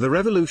 The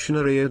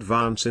revolutionary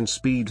advance in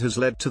speed has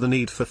led to the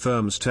need for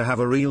firms to have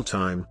a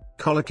real-time,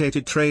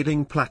 collocated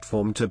trading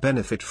platform to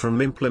benefit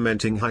from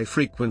implementing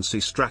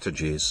high-frequency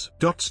strategies.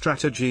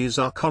 Strategies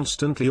are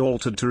constantly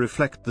altered to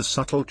reflect the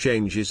subtle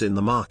changes in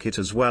the market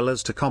as well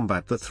as to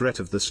combat the threat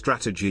of the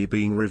strategy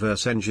being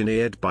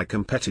reverse-engineered by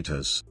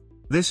competitors.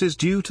 This is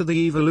due to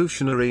the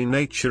evolutionary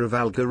nature of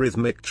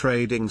algorithmic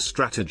trading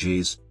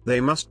strategies. They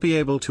must be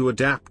able to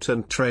adapt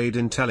and trade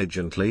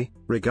intelligently,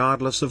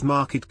 regardless of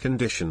market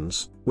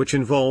conditions, which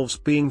involves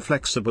being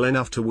flexible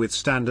enough to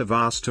withstand a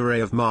vast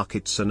array of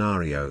market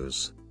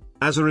scenarios.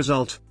 As a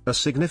result, a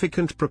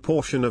significant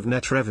proportion of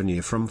net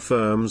revenue from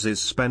firms is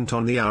spent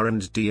on the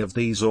R&D of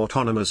these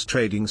autonomous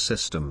trading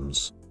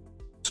systems.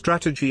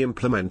 Strategy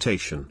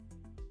implementation.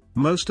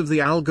 Most of the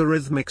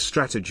algorithmic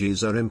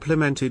strategies are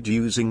implemented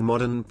using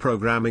modern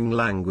programming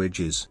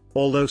languages,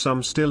 although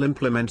some still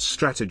implement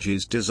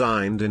strategies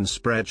designed in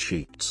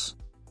spreadsheets.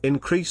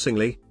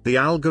 Increasingly, the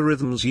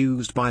algorithms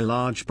used by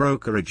large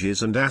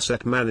brokerages and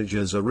asset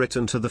managers are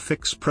written to the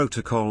FIX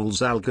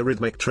protocol's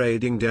algorithmic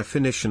trading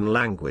definition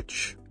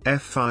language,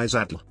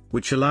 FISADL,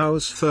 which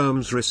allows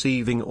firms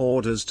receiving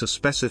orders to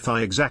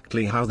specify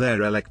exactly how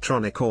their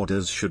electronic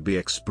orders should be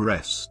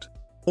expressed.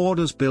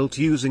 Orders built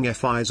using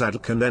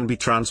FISADL can then be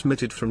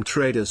transmitted from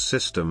traders'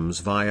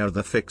 systems via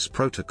the FIX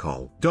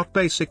protocol.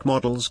 Basic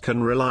models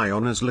can rely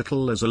on as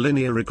little as a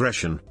linear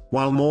regression,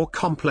 while more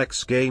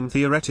complex game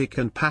theoretic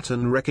and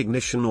pattern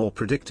recognition or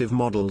predictive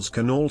models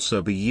can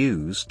also be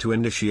used to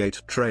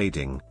initiate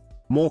trading.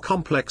 More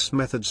complex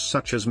methods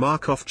such as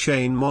Markov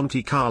chain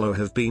Monte Carlo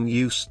have been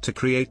used to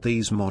create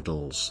these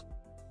models.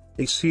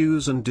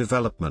 Issues and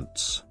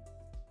developments.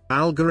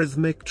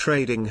 Algorithmic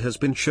trading has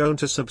been shown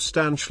to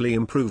substantially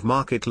improve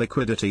market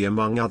liquidity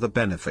among other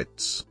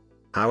benefits.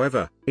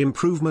 However,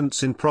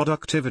 improvements in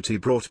productivity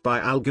brought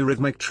by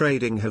algorithmic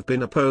trading have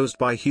been opposed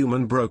by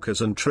human brokers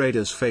and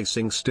traders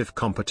facing stiff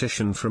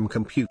competition from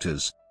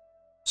computers.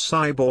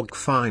 Cyborg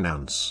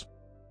finance.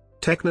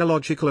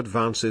 Technological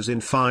advances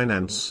in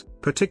finance,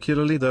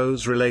 particularly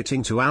those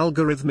relating to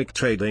algorithmic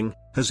trading,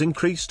 has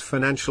increased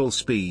financial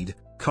speed,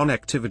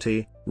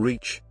 connectivity,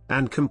 reach,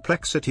 and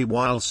complexity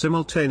while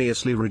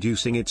simultaneously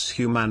reducing its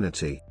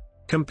humanity.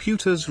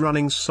 Computers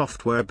running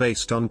software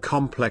based on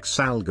complex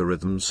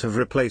algorithms have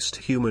replaced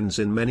humans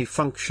in many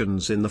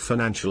functions in the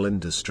financial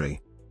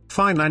industry.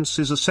 Finance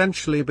is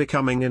essentially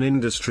becoming an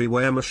industry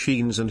where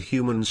machines and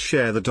humans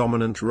share the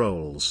dominant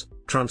roles,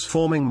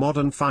 transforming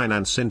modern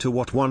finance into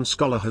what one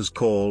scholar has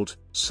called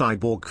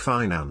cyborg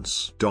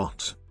finance.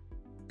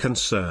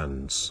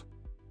 Concerns.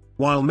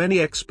 While many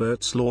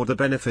experts laud the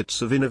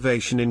benefits of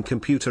innovation in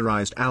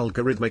computerized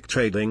algorithmic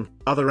trading,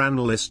 other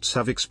analysts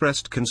have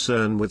expressed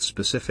concern with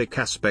specific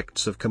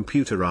aspects of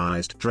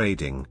computerized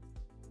trading.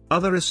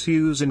 Other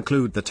issues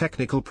include the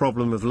technical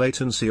problem of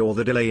latency or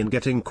the delay in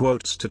getting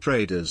quotes to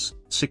traders,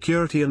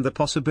 security, and the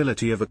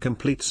possibility of a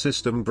complete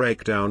system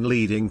breakdown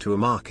leading to a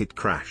market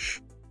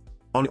crash.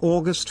 On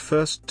August 1,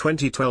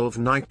 2012,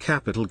 Nike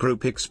Capital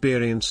Group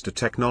experienced a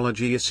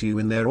technology issue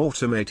in their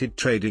automated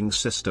trading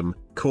system,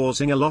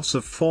 causing a loss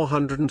of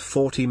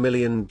 $440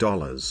 million.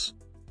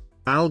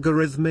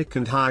 Algorithmic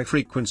and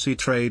high-frequency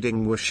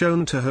trading were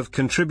shown to have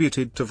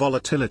contributed to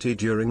volatility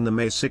during the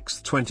May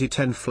 6,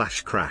 2010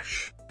 flash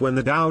crash, when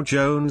the Dow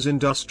Jones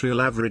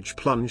Industrial Average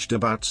plunged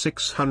about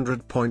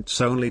 600 points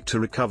only to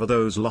recover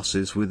those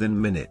losses within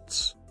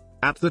minutes.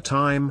 At the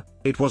time,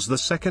 it was the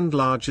second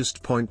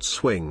largest point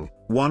swing,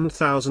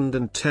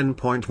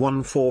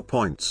 1,010.14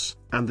 points,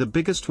 and the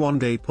biggest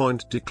one-day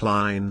point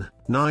decline,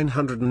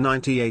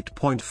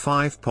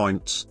 998.5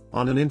 points,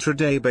 on an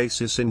intraday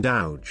basis in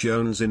Dow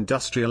Jones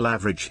Industrial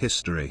Average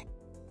history.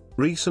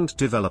 Recent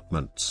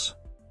developments.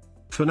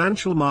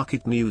 Financial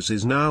market news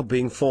is now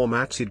being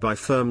formatted by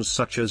firms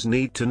such as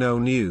Need to Know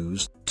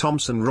News,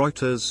 Thomson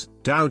Reuters,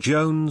 Dow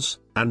Jones,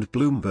 and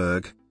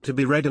Bloomberg, to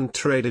be read and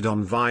traded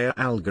on via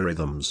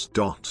algorithms.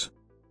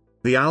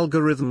 The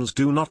algorithms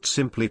do not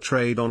simply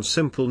trade on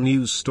simple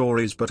news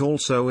stories but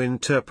also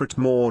interpret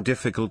more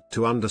difficult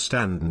to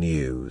understand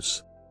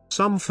news.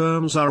 Some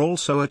firms are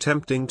also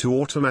attempting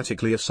to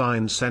automatically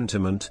assign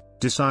sentiment,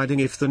 deciding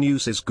if the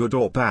news is good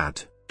or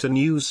bad, to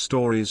news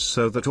stories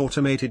so that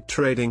automated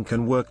trading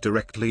can work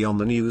directly on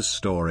the news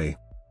story.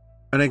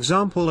 An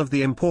example of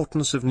the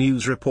importance of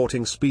news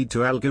reporting speed to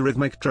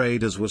algorithmic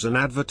traders was an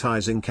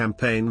advertising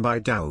campaign by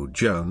Dow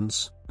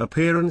Jones.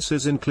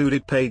 Appearances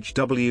included page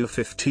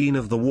W15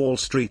 of the Wall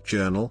Street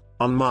Journal,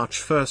 on March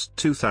 1,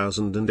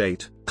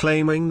 2008,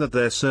 claiming that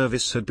their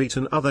service had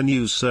beaten other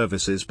news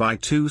services by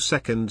 2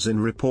 seconds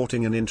in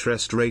reporting an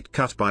interest rate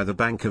cut by the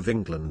Bank of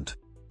England.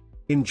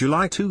 In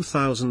July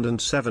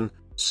 2007,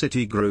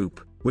 Citigroup,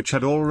 which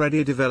had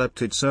already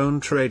developed its own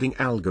trading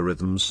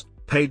algorithms,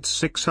 paid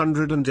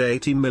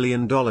 $680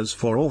 million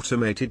for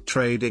Automated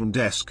Trading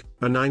Desk,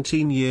 a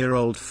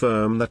 19-year-old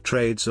firm that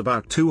trades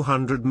about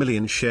 200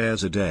 million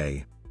shares a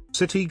day.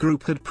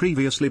 Citigroup had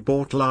previously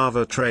bought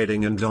Lava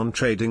Trading and On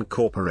Trade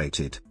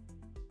Incorporated.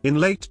 In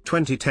late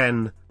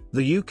 2010,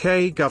 the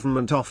UK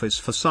Government Office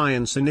for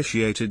Science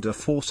initiated a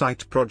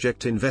foresight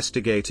project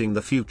investigating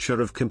the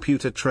future of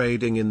computer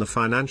trading in the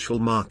financial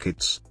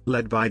markets,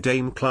 led by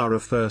Dame Clara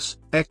Furse,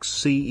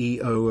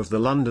 ex-CEO of the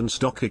London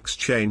Stock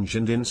Exchange,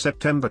 and in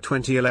September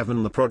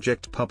 2011 the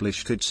project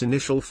published its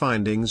initial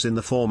findings in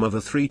the form of a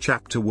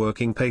 3-chapter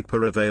working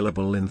paper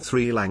available in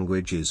 3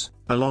 languages,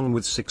 along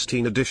with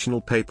 16 additional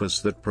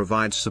papers that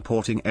provide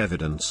supporting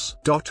evidence.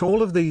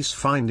 All of these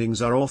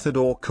findings are authored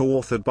or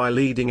co-authored by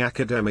leading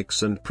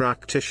academics and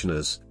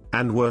practitioners,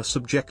 and were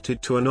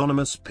subjected to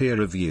anonymous peer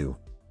review.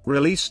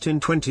 Released in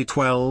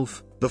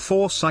 2012, the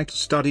Foresight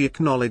study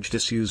acknowledged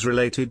issues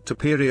related to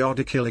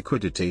periodic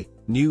illiquidity,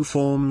 new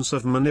forms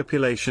of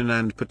manipulation,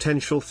 and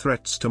potential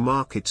threats to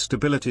market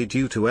stability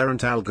due to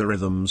errant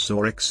algorithms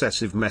or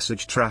excessive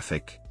message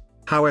traffic.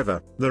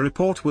 However, the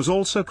report was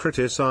also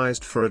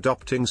criticized for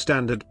adopting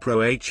standard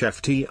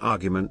pro-HFT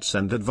arguments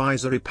and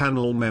advisory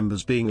panel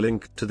members being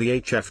linked to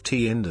the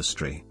HFT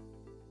industry.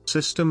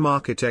 System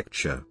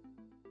architecture.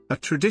 A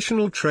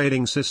traditional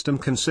trading system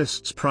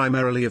consists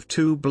primarily of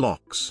 2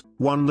 blocks,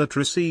 one that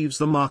receives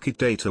the market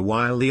data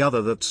while the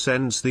other that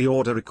sends the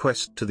order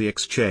request to the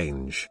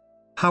exchange.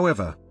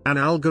 However, an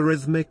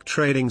algorithmic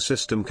trading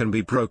system can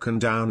be broken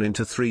down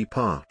into 3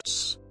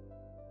 parts.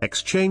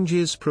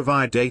 Exchanges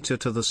provide data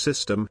to the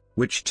system,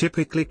 which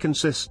typically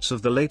consists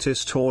of the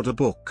latest order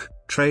book,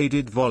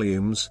 traded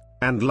volumes,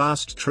 and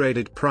last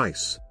traded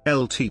price,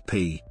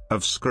 LTP,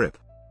 of scrip.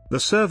 The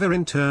server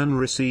in turn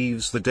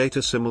receives the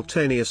data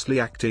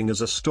simultaneously, acting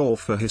as a store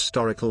for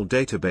historical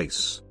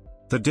database.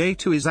 The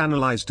data is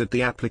analyzed at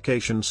the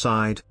application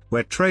side,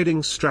 where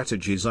trading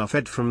strategies are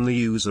fed from the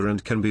user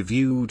and can be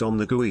viewed on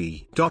the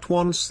GUI.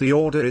 Once the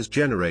order is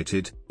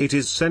generated, it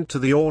is sent to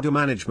the Order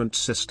Management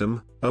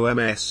System,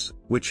 OMS,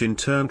 which in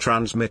turn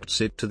transmits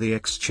it to the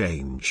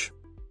exchange.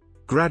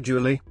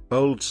 Gradually,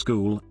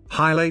 old-school,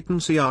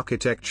 high-latency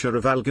architecture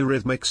of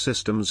algorithmic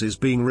systems is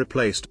being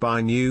replaced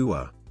by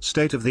newer,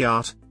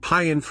 state-of-the-art,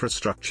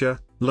 high-infrastructure,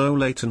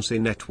 low-latency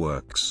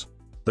networks.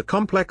 The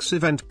Complex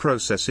Event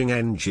Processing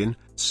Engine,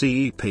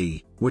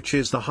 CEP, which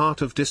is the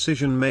heart of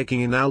decision-making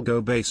in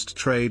algo-based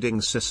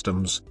trading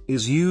systems,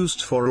 is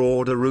used for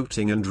order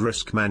routing and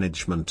risk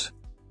management.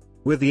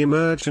 With the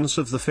emergence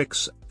of the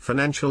FIX,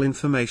 Financial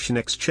Information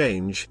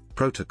Exchange,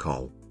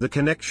 protocol, the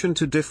connection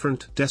to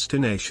different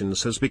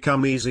destinations has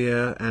become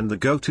easier and the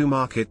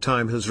go-to-market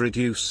time has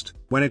reduced,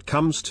 when it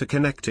comes to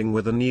connecting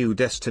with a new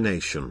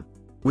destination.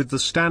 With the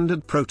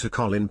standard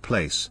protocol in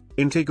place,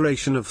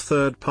 integration of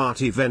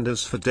third-party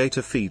vendors for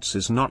data feeds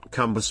is not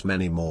cumbersome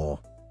anymore.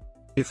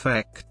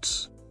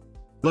 Effects.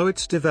 Though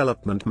its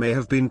development may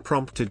have been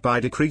prompted by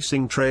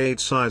decreasing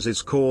trade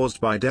sizes caused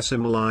by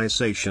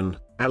decimalization,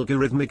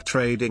 algorithmic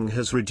trading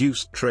has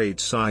reduced trade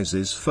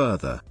sizes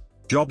further.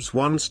 Jobs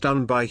once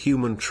done by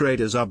human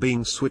traders are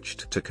being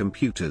switched to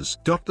computers.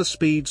 The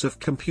speeds of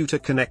computer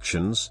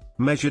connections,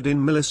 measured in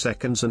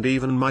milliseconds and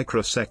even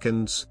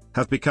microseconds,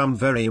 have become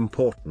very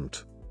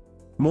important.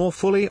 More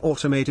fully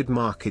automated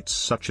markets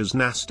such as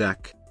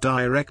Nasdaq,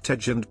 Direct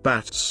Edge and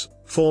BATS,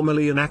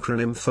 formerly an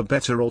acronym for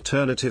Better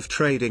Alternative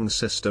Trading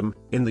System,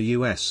 in the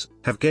US,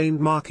 have gained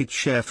market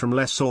share from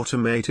less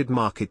automated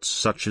markets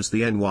such as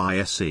the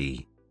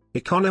NYSE.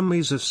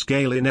 Economies of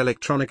scale in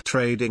electronic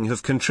trading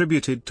have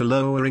contributed to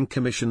lowering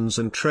commissions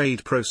and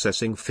trade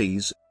processing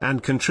fees,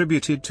 and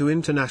contributed to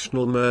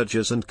international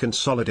mergers and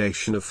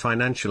consolidation of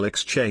financial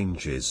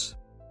exchanges.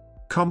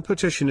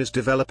 Competition is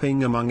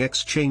developing among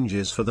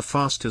exchanges for the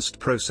fastest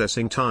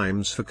processing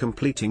times for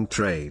completing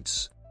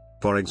trades.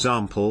 For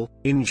example,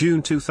 in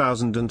June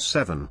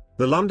 2007,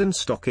 the London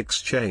Stock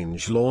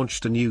Exchange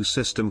launched a new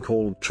system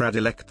called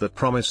Tradilect that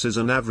promises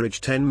an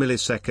average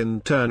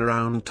 10-millisecond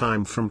turnaround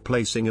time from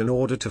placing an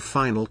order to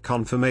final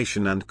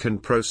confirmation and can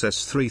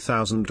process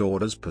 3,000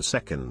 orders per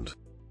second.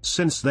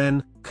 Since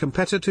then,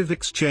 competitive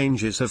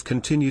exchanges have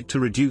continued to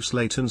reduce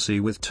latency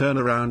with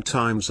turnaround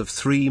times of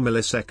 3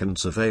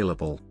 milliseconds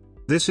available.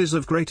 This is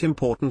of great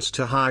importance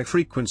to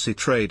high-frequency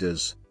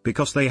traders,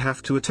 because they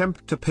have to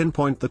attempt to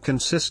pinpoint the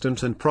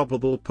consistent and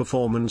probable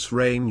performance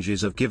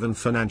ranges of given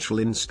financial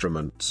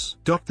instruments.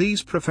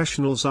 These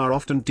professionals are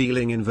often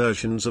dealing in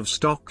versions of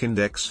stock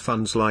index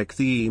funds like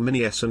the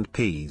E-mini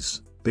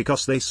S&Ps,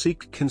 because they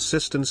seek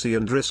consistency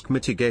and risk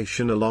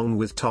mitigation along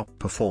with top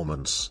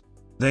performance.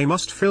 They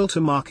must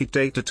filter market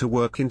data to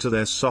work into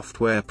their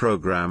software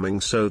programming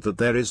so that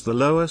there is the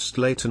lowest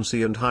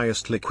latency and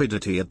highest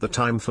liquidity at the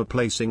time for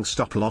placing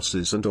stop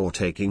losses and or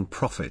taking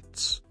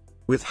profits.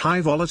 With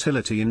high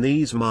volatility in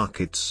these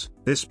markets,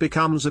 this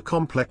becomes a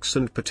complex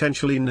and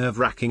potentially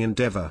nerve-wracking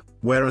endeavor,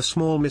 where a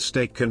small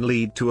mistake can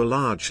lead to a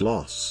large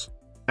loss.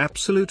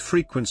 Absolute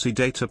frequency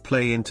data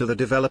play into the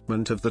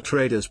development of the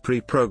trader's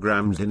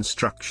pre-programmed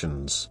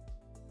instructions.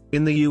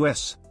 In the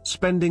US,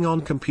 spending on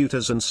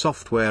computers and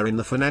software in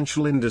the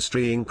financial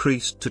industry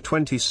increased to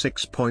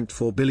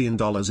 $26.4 billion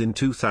in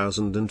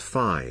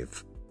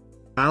 2005.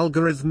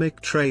 Algorithmic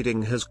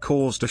trading has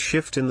caused a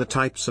shift in the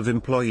types of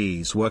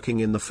employees working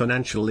in the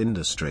financial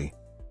industry.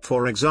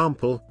 For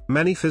example,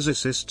 many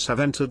physicists have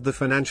entered the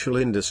financial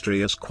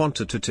industry as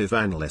quantitative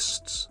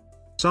analysts.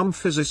 Some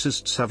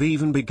physicists have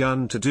even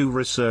begun to do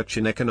research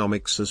in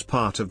economics as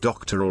part of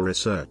doctoral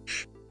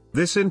research.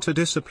 This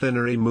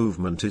interdisciplinary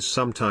movement is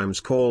sometimes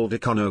called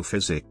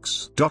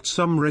econophysics.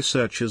 Some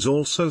researchers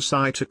also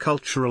cite a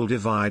cultural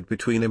divide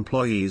between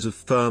employees of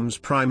firms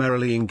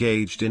primarily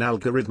engaged in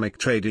algorithmic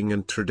trading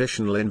and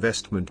traditional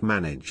investment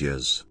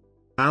managers.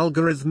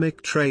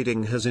 Algorithmic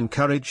trading has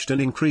encouraged an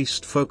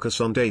increased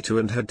focus on data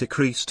and had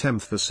decreased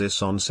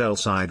emphasis on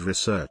sell-side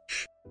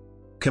research.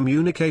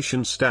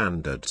 Communication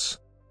standards.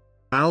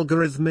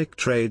 Algorithmic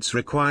trades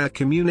require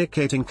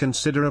communicating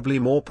considerably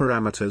more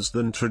parameters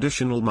than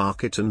traditional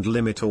market and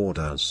limit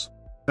orders.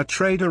 A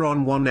trader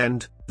on one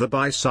end, the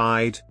buy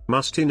side,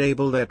 must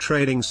enable their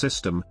trading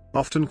system,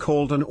 often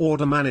called an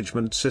order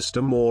management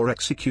system or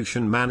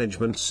execution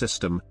management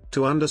system,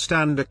 to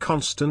understand a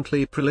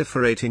constantly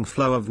proliferating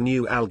flow of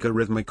new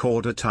algorithmic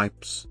order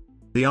types.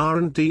 The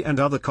R&D and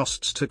other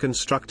costs to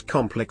construct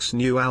complex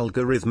new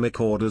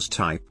algorithmic orders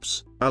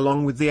types,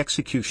 along with the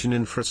execution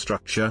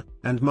infrastructure,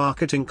 and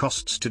marketing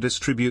costs to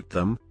distribute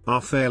them,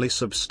 are fairly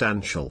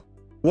substantial.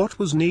 What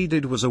was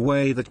needed was a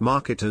way that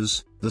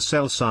marketers, the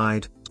sell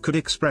side, could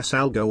express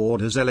algo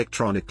orders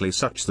electronically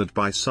such that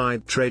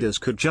buy-side traders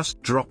could just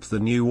drop the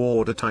new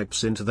order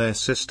types into their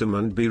system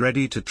and be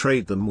ready to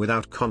trade them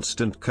without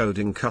constant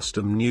coding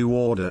custom new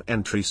order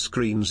entry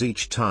screens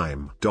each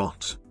time.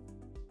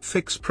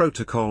 FIX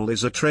Protocol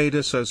is a trade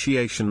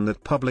association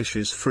that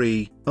publishes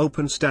free,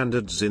 open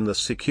standards in the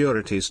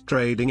securities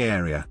trading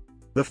area.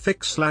 The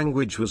FIX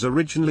language was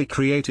originally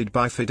created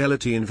by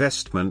Fidelity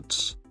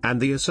Investments, and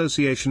the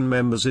association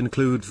members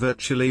include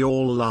virtually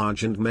all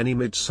large and many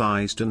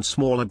mid-sized and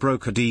smaller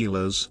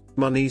broker-dealers,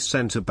 money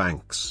center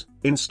banks,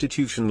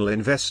 institutional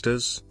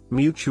investors,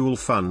 mutual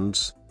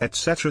funds,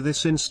 etc.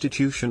 This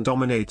institution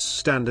dominates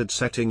standard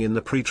setting in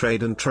the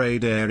pre-trade and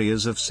trade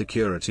areas of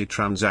security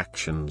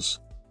transactions.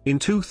 In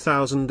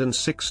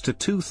 2006 to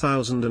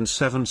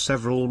 2007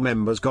 several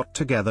members got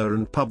together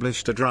and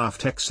published a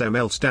draft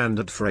XML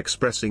standard for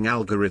expressing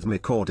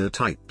algorithmic order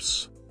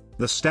types.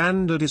 The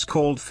standard is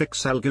called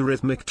FIX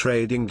Algorithmic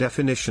Trading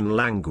Definition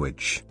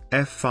Language,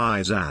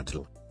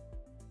 FISADL.